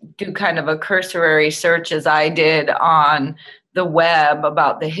just do kind of a cursory search as I did on the web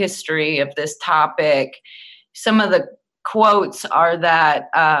about the history of this topic. Some of the quotes are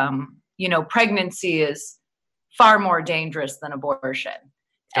that, pregnancy is far more dangerous than abortion.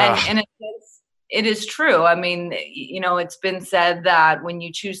 And it is true. I mean, it's been said that when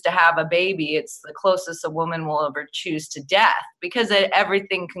you choose to have a baby, it's the closest a woman will ever choose to death, because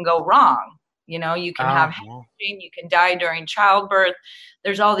everything can go wrong. You can have hemorrhaging, you can die during childbirth.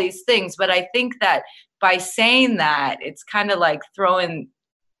 There's all these things. But I think that by saying that, it's kind of like throwing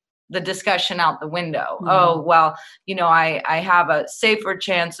the discussion out the window. Mm-hmm. Oh, well, I have a safer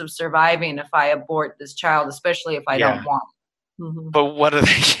chance of surviving if I abort this child, especially if I don't want it. Mm-hmm. But what are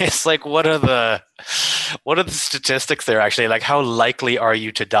the statistics there actually? Like, how likely are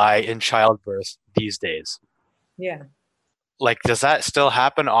you to die in childbirth these days? Yeah. Like, does that still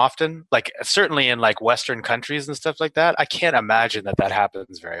happen often? Like, certainly in like Western countries and stuff like that, I can't imagine that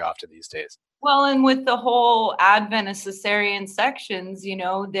happens very often these days. Well, and with the whole advent of cesarean sections,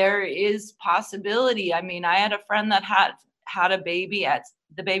 there is possibility. I mean, I had a friend that had a baby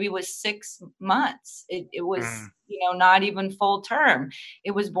the baby was 6 months. It was, not even full term.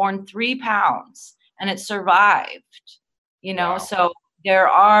 It was born 3 pounds and it survived, Wow. So there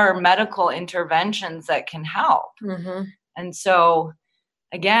are medical interventions that can help. Mm-hmm. And so,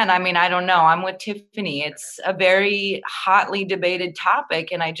 again, I mean, I don't know. I'm with Tiffany. It's a very hotly debated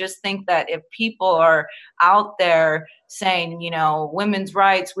topic. And I just think that if people are out there saying, women's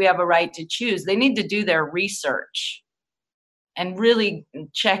rights, we have a right to choose, they need to do their research and really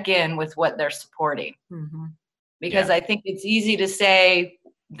check in with what they're supporting. Mm-hmm. Because I think it's easy to say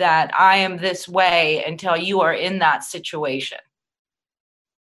that I am this way until you are in that situation.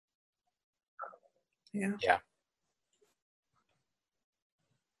 Yeah. Yeah.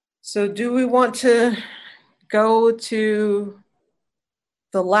 So do we want to go to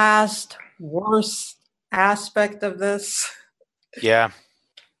the last worst aspect of this? Yeah.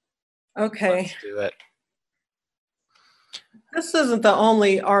 Okay. Let's do it. This isn't the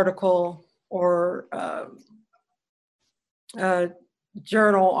only article or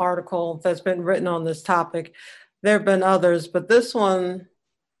journal article that's been written on this topic. There have been others, but this one,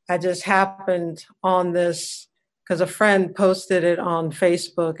 I just happened on this because a friend posted it on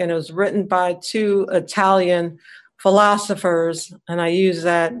Facebook, and it was written by 2 Italian philosophers, and I use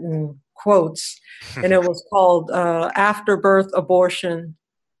that in quotes, and it was called Afterbirth Abortion,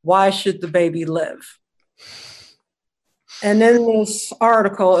 Why Should the Baby Live? And in this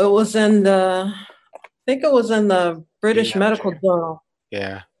article, it was in the British Medical Journal.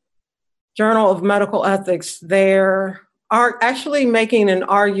 Yeah. Journal of Medical Ethics. They're actually making an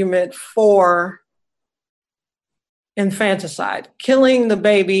argument for infanticide, killing the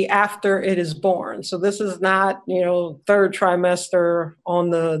baby after it is born. So this is not, 3rd trimester on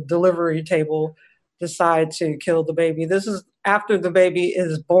the delivery table, decide to kill the baby. This is after the baby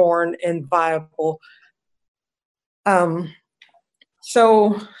is born and viable.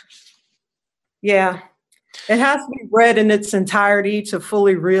 So, yeah, it has to be read in its entirety to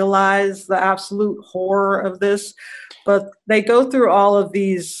fully realize the absolute horror of this. But they go through all of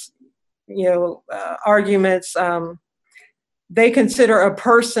these, arguments. They consider a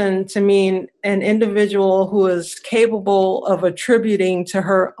person to mean an individual who is capable of attributing to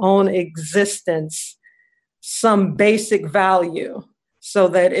her own existence some basic value, so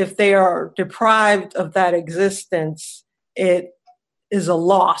that if they are deprived of that existence, it is a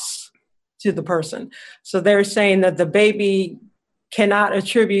loss to the person. So they're saying that the baby cannot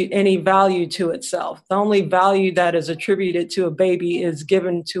attribute any value to itself. The only value that is attributed to a baby is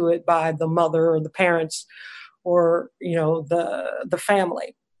given to it by the mother or the parents or, the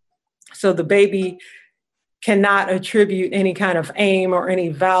family. So the baby cannot attribute any kind of aim or any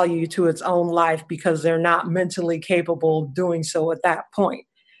value to its own life because they're not mentally capable of doing so at that point.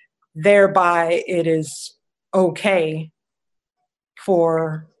 Thereby, it is okay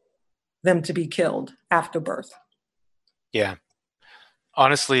for them to be killed after birth. Yeah.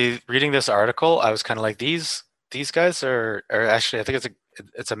 Honestly, reading this article, I was kind of like, these guys are actually, I think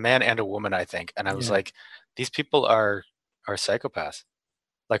it's a man and a woman, I think. And I was like, these people are psychopaths.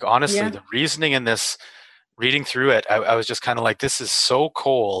 Like, honestly, the reasoning in this, reading through it, I was just kind of like, this is so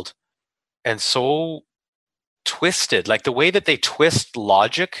cold and so twisted. Like the way that they twist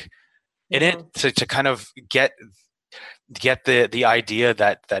logic in it to kind of get the idea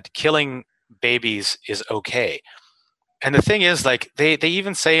that killing babies is okay. And the thing is, like, they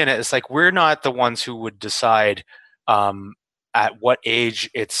even say in it, it's like, we're not the ones who would decide at what age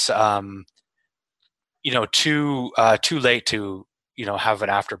it's too late to have an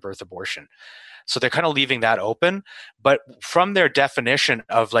afterbirth abortion. So they're kind of leaving that open. But from their definition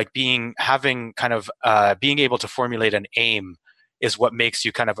of like being able to formulate an aim is what makes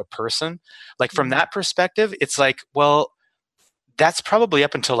you kind of a person. Like from that perspective, it's like, well, that's probably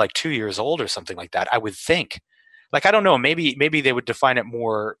up until like 2 years old or something like that, I would think. Like, I don't know, maybe they would define it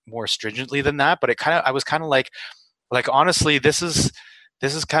more stringently than that, but I was kind of like honestly, this is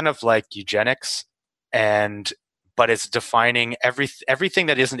kind of like eugenics, but it's defining everything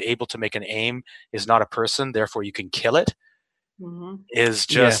that isn't able to make an aim is not a person, therefore you can kill it. Is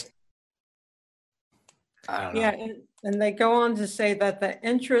just I don't know. Yeah, and they go on to say that the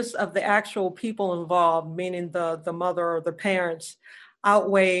interests of the actual people involved, meaning the mother or the parents,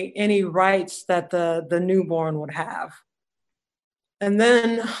 outweigh any rights that the newborn would have. And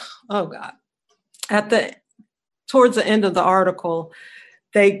then, oh God, towards the end of the article,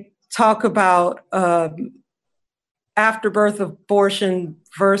 they talk about afterbirth abortion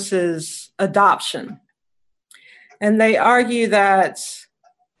versus adoption. And they argue that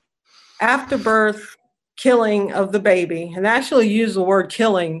afterbirth killing of the baby, and they actually use the word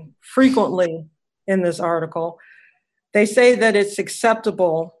killing frequently in this article, they say that it's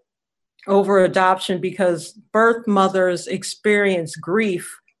acceptable over adoption because birth mothers experience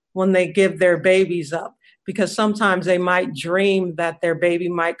grief when they give their babies up, because sometimes they might dream that their baby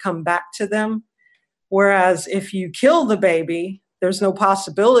might come back to them. Whereas if you kill the baby, there's no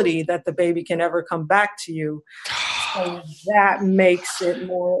possibility that the baby can ever come back to you. So that makes it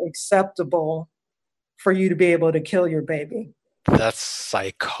more acceptable for you to be able to kill your baby. That's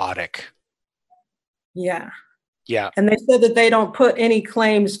psychotic. Yeah. Yeah. And they said that they don't put any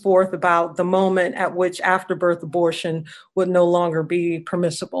claims forth about the moment at which afterbirth abortion would no longer be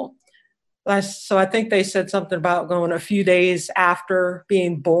permissible. So I think they said something about going a few days after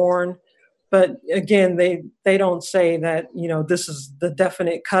being born. But again, they don't say that, this is the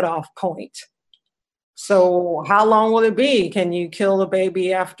definite cutoff point. So how long will it be? Can you kill a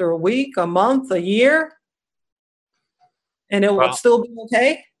baby after a week, a month, a year? And it will still be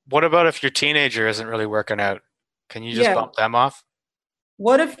okay? What about if your teenager isn't really working out? Can you just bump them off?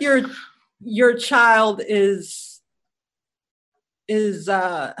 What if your child has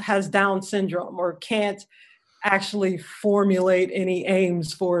Down syndrome or can't actually formulate any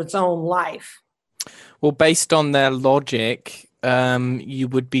aims for its own life? Well, based on their logic, you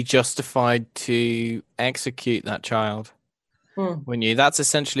would be justified to execute that child, wouldn't you? That's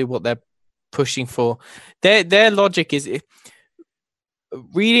essentially what they're pushing for. Their logic is,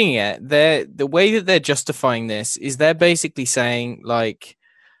 reading it, the way that they're justifying this is they're basically saying, like,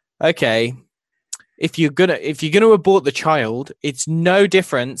 okay, if you're gonna abort the child, it's no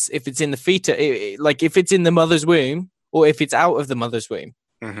difference if it's in the fetus, like if it's in the mother's womb or if it's out of the mother's womb.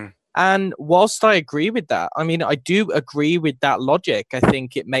 And whilst I agree with that, I mean, I do agree with that logic. I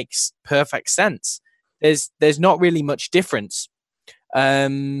think it makes perfect sense. There's not really much difference.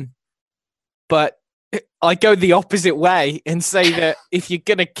 But I go the opposite way and say that if you're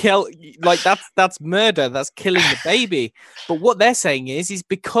gonna kill, like that's murder, that's killing the baby. But what they're saying is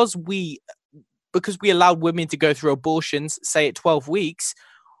because we allowed women to go through abortions, say at 12 weeks,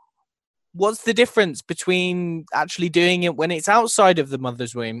 what's the difference between actually doing it when it's outside of the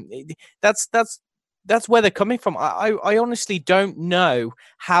mother's womb? That's where they're coming from. I honestly don't know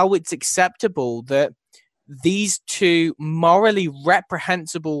how it's acceptable that these two morally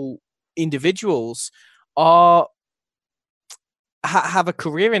reprehensible individuals have a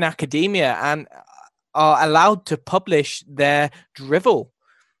career in academia and are allowed to publish their drivel,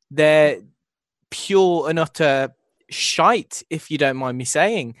 their pure and utter shite, if you don't mind me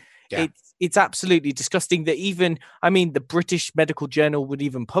saying. it's absolutely disgusting that even, I mean, the British Medical Journal would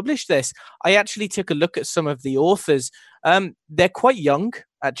even publish this. I actually took a look at some of the authors. They're quite young,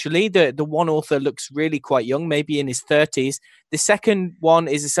 actually. The one author looks really quite young, maybe in his 30s. The second one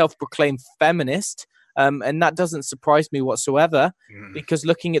is a self-proclaimed feminist. And that doesn't surprise me whatsoever, because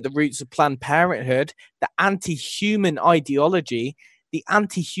looking at the roots of Planned Parenthood, the anti-human ideology, the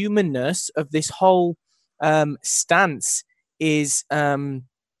anti-humanness of this whole stance is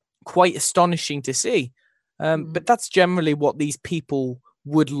quite astonishing to see. But that's generally what these people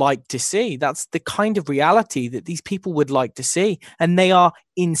would like to see. That's the kind of reality that these people would like to see. And they are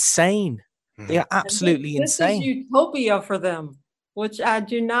insane. They are absolutely insane. This is utopia for them, which I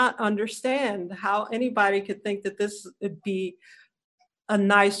do not understand how anybody could think that this would be a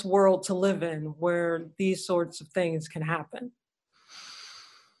nice world to live in where these sorts of things can happen.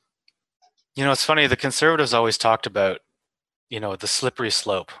 You know, it's funny, the conservatives always talked about, you know, the slippery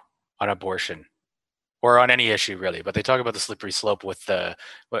slope on abortion, or on any issue really, but they talk about the slippery slope with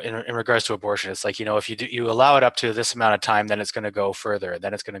in regards to abortion. It's like, you know, if you allow it up to this amount of time, then it's going to go further, and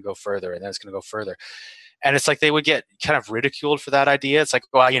then it's going to go further, and then it's going to go further. And it's like they would get kind of ridiculed for that idea. It's like,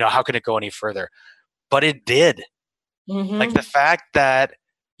 well, you know, how can it go any further? But it did. Like the fact that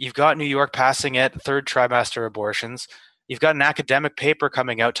you've got New York passing it, third trimester abortions. You've got an academic paper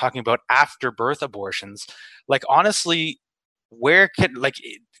coming out talking about after birth abortions. Like, honestly, where can, like,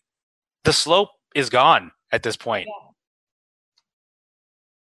 the slope is gone at this point.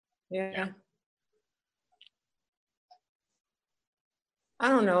 Yeah. I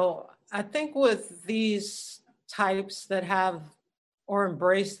don't know. I think with these types that have or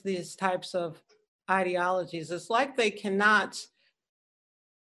embrace these types of ideologies, it's like they cannot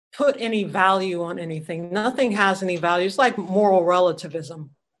put any value on anything. Nothing has any value. It's like moral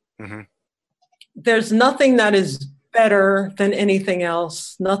relativism. There's nothing that is better than anything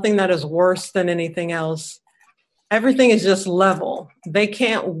else, nothing that is worse than anything else. Everything is just level. They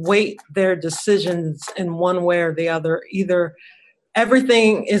can't weight their decisions in one way or the other. Either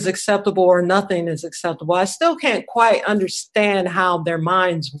everything is acceptable or nothing is acceptable. I still can't quite understand how their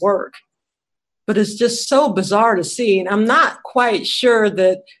minds work, but it's just so bizarre to see. And I'm not quite sure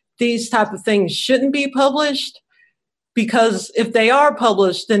that these type of things shouldn't be published, because if they are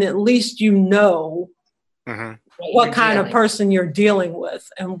published, then at least you know what kind of person you're dealing with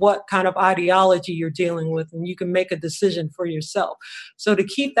and what kind of ideology you're dealing with, and you can make a decision for yourself. So to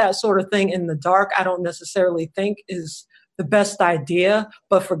keep that sort of thing in the dark, I don't necessarily think is the best idea,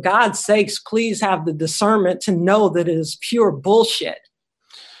 but for God's sakes, please have the discernment to know that it is pure bullshit.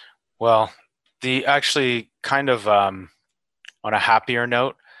 Well, the actually kind of on a happier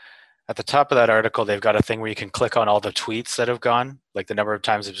note, at the top of that article, they've got a thing where you can click on all the tweets that have gone, like the number of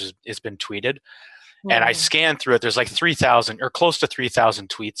times it's been tweeted. And I scanned through it. There's like 3,000 or close to 3,000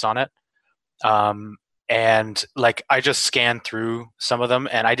 tweets on it. And like, I just scanned through some of them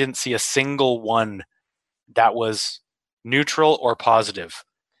and I didn't see a single one that was neutral or positive.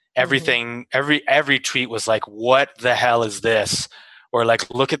 Everything, every tweet was like, what the hell is this? Or like,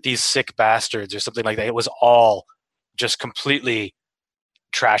 look at these sick bastards or something like that. It was all just completely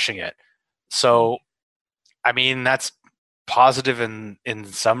trashing it. So, I mean, that's positive in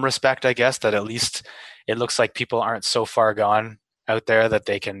some respect, I guess, that at least it looks like people aren't so far gone out there that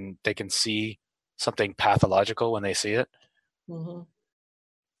they can see something pathological when they see it.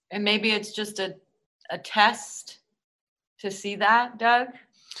 And maybe it's just a test to see that, Doug.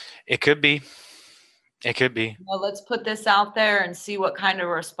 It could be. It could be. Well, let's put this out there and see what kind of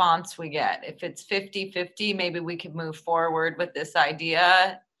response we get. If it's 50-50, maybe we could move forward with this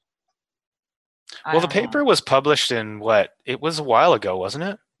idea. Well, the paper was published in what? It was a while ago, wasn't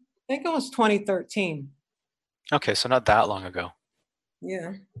it? I think it was 2013. Okay, so not that long ago.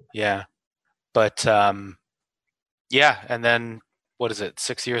 Yeah. Yeah. But yeah, and then what is it?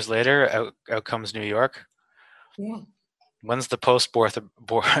 6 years later, out comes New York. Yeah. When's the post-birth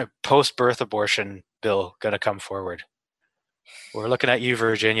abortion bill going to come forward? We're looking at you,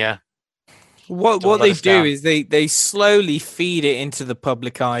 Virginia. What they do is they slowly feed it into the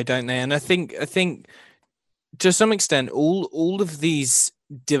public eye, don't they? And I think to some extent all of these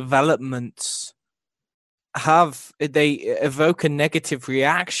developments they evoke a negative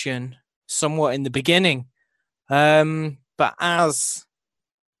reaction somewhat in the beginning, but as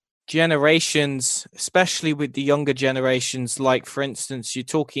generations, especially with the younger generations, like for instance, you're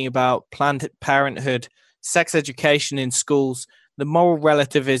talking about Planned Parenthood, sex education in schools, the moral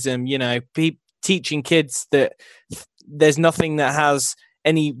relativism, you know, teaching kids that there's nothing that has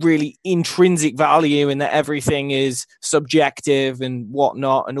any really intrinsic value and that everything is subjective and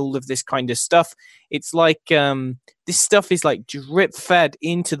whatnot and all of this kind of stuff. It's like this stuff is like drip fed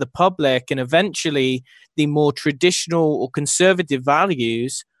into the public, and eventually the more traditional or conservative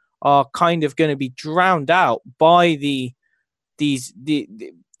values are kind of going to be drowned out by the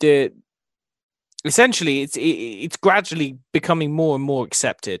essentially it's gradually becoming more and more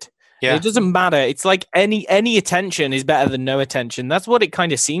accepted. Yeah. It doesn't matter. It's like any attention is better than no attention. That's what it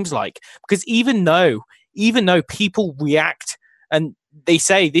kind of seems like. Because even though people react and they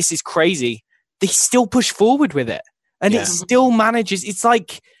say this is crazy, they still push forward with it. And it still manages. It's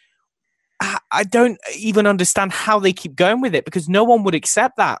like, I don't even understand how they keep going with it, because no one would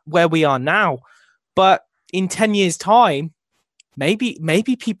accept that where we are now. But in 10 years' time, maybe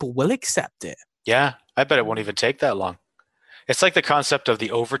people will accept it. Yeah, I bet it won't even take that long. It's like the concept of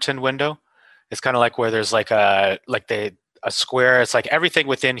the Overton window. It's kind of like where there's like a square. It's like everything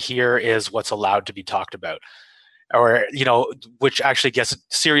within here is what's allowed to be talked about, or, you know, which actually gets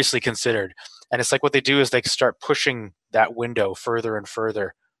seriously considered. And it's like what they do is they start pushing that window further and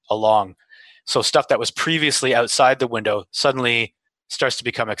further along. So stuff that was previously outside the window suddenly starts to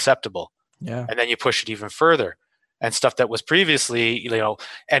become acceptable. Yeah. And then you push it even further. And stuff that was previously, you know,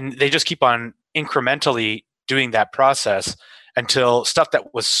 and they just keep on incrementally doing that process until stuff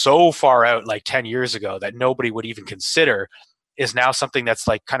that was so far out like 10 years ago that nobody would even consider is now something that's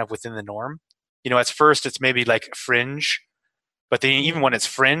like kind of within the norm. You know, at first it's maybe like fringe, but then even when it's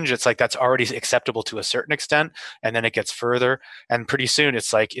fringe, it's like that's already acceptable to a certain extent, and then it gets further, and pretty soon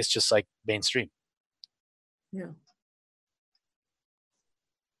it's just like mainstream. Yeah.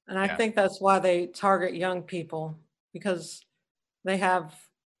 And I think that's why they target young people, because they have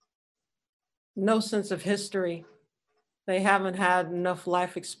no sense of history. They haven't had enough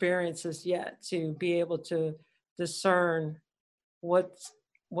life experiences yet to be able to discern what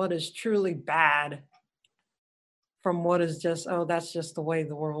is truly bad from what is just, oh, that's just the way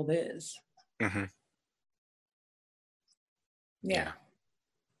the world is. Mm-hmm. Yeah.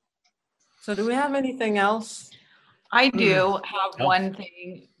 So do we have anything else? I do have one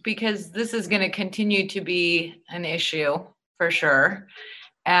thing, because this is going to continue to be an issue for sure.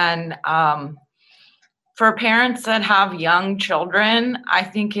 And for parents that have young children, I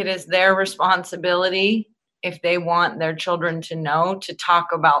think it is their responsibility, if they want their children to know, to talk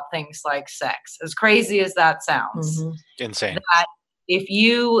about things like sex. As crazy as that sounds. Insane. That if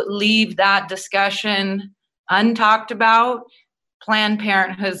you leave that discussion untalked about, Planned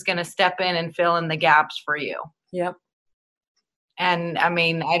Parenthood is going to step in and fill in the gaps for you. Yep. And I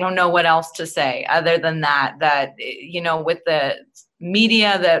mean, I don't know what else to say other than that, you know, with the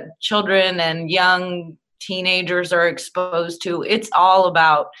media that children and young teenagers are exposed to, it's all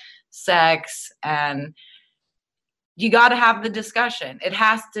about sex, and you got to have the discussion. It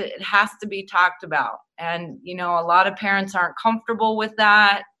has to be talked about. And, you know, a lot of parents aren't comfortable with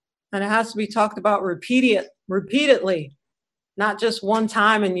that. And it has to be talked about repeatedly, not just one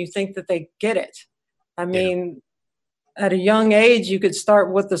time and you think that they get it. I mean, at a young age, you could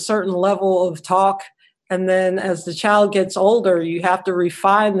start with a certain level of talk. And then as the child gets older, you have to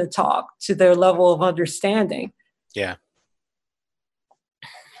refine the talk to their level of understanding. Yeah.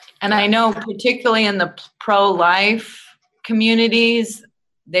 And I know particularly in the pro-life communities,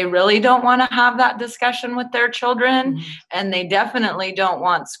 they really don't want to have that discussion with their children. Mm-hmm. And they definitely don't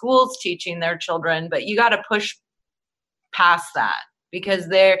want schools teaching their children, but you got to push past that, because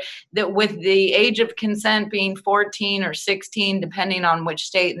with the age of consent being 14 or 16, depending on which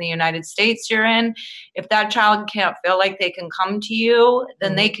state in the United States you're in, if that child can't feel like they can come to you,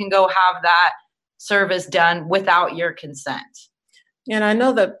 then they can go have that service done without your consent. And I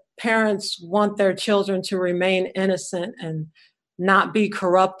know that parents want their children to remain innocent and not be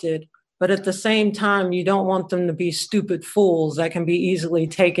corrupted, but at the same time, you don't want them to be stupid fools that can be easily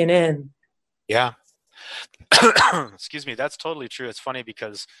taken in. Yeah. Excuse me. That's totally true. It's funny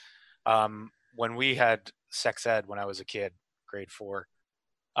because when we had sex ed when I was a kid, grade 4,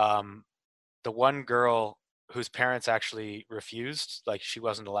 the one girl whose parents actually refused, like she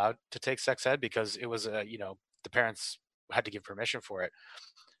wasn't allowed to take sex ed because it was, you know, the parents had to give permission for it.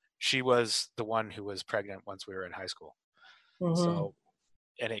 She was the one who was pregnant once we were in high school. Mm-hmm. So,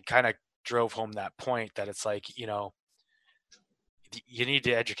 and it kind of drove home that point that it's like, you know, you need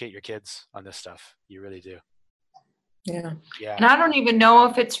to educate your kids on this stuff. You really do. Yeah. And I don't even know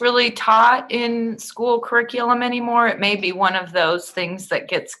if it's really taught in school curriculum anymore. It may be one of those things that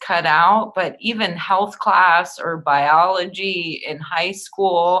gets cut out, but even health class or biology in high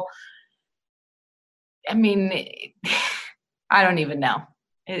school, I mean, I don't even know.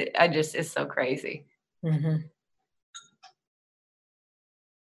 It's so crazy. Mm-hmm.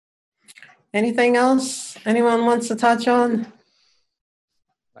 Anything else anyone wants to touch on?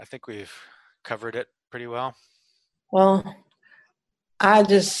 I think we've covered it pretty well. Well, I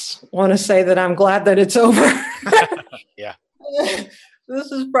just want to say that I'm glad that it's over. Yeah. This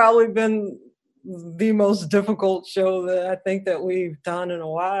has probably been the most difficult show that I think that we've done in a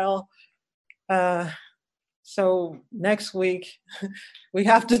while. So next week we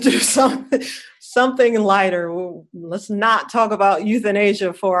have to do something lighter. Let's not talk about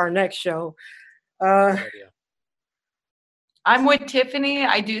euthanasia for our next show. I'm with Tiffany.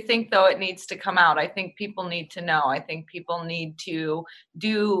 I do think, though, it needs to come out. I think people need to know. I think people need to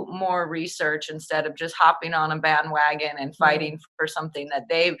do more research instead of just hopping on a bandwagon and fighting for something that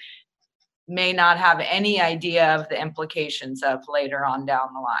they may not have any idea of the implications of later on down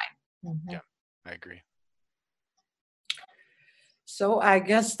the line. Yeah, I agree. So I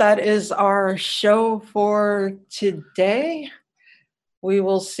guess that is our show for today. We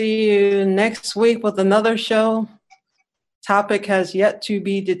will see you next week with another show. Topic has yet to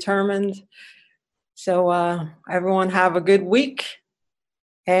be determined. So everyone have a good week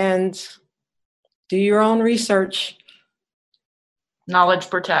and do your own research. Knowledge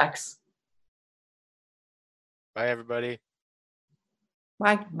protects. Bye, everybody.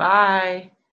 Bye. Bye.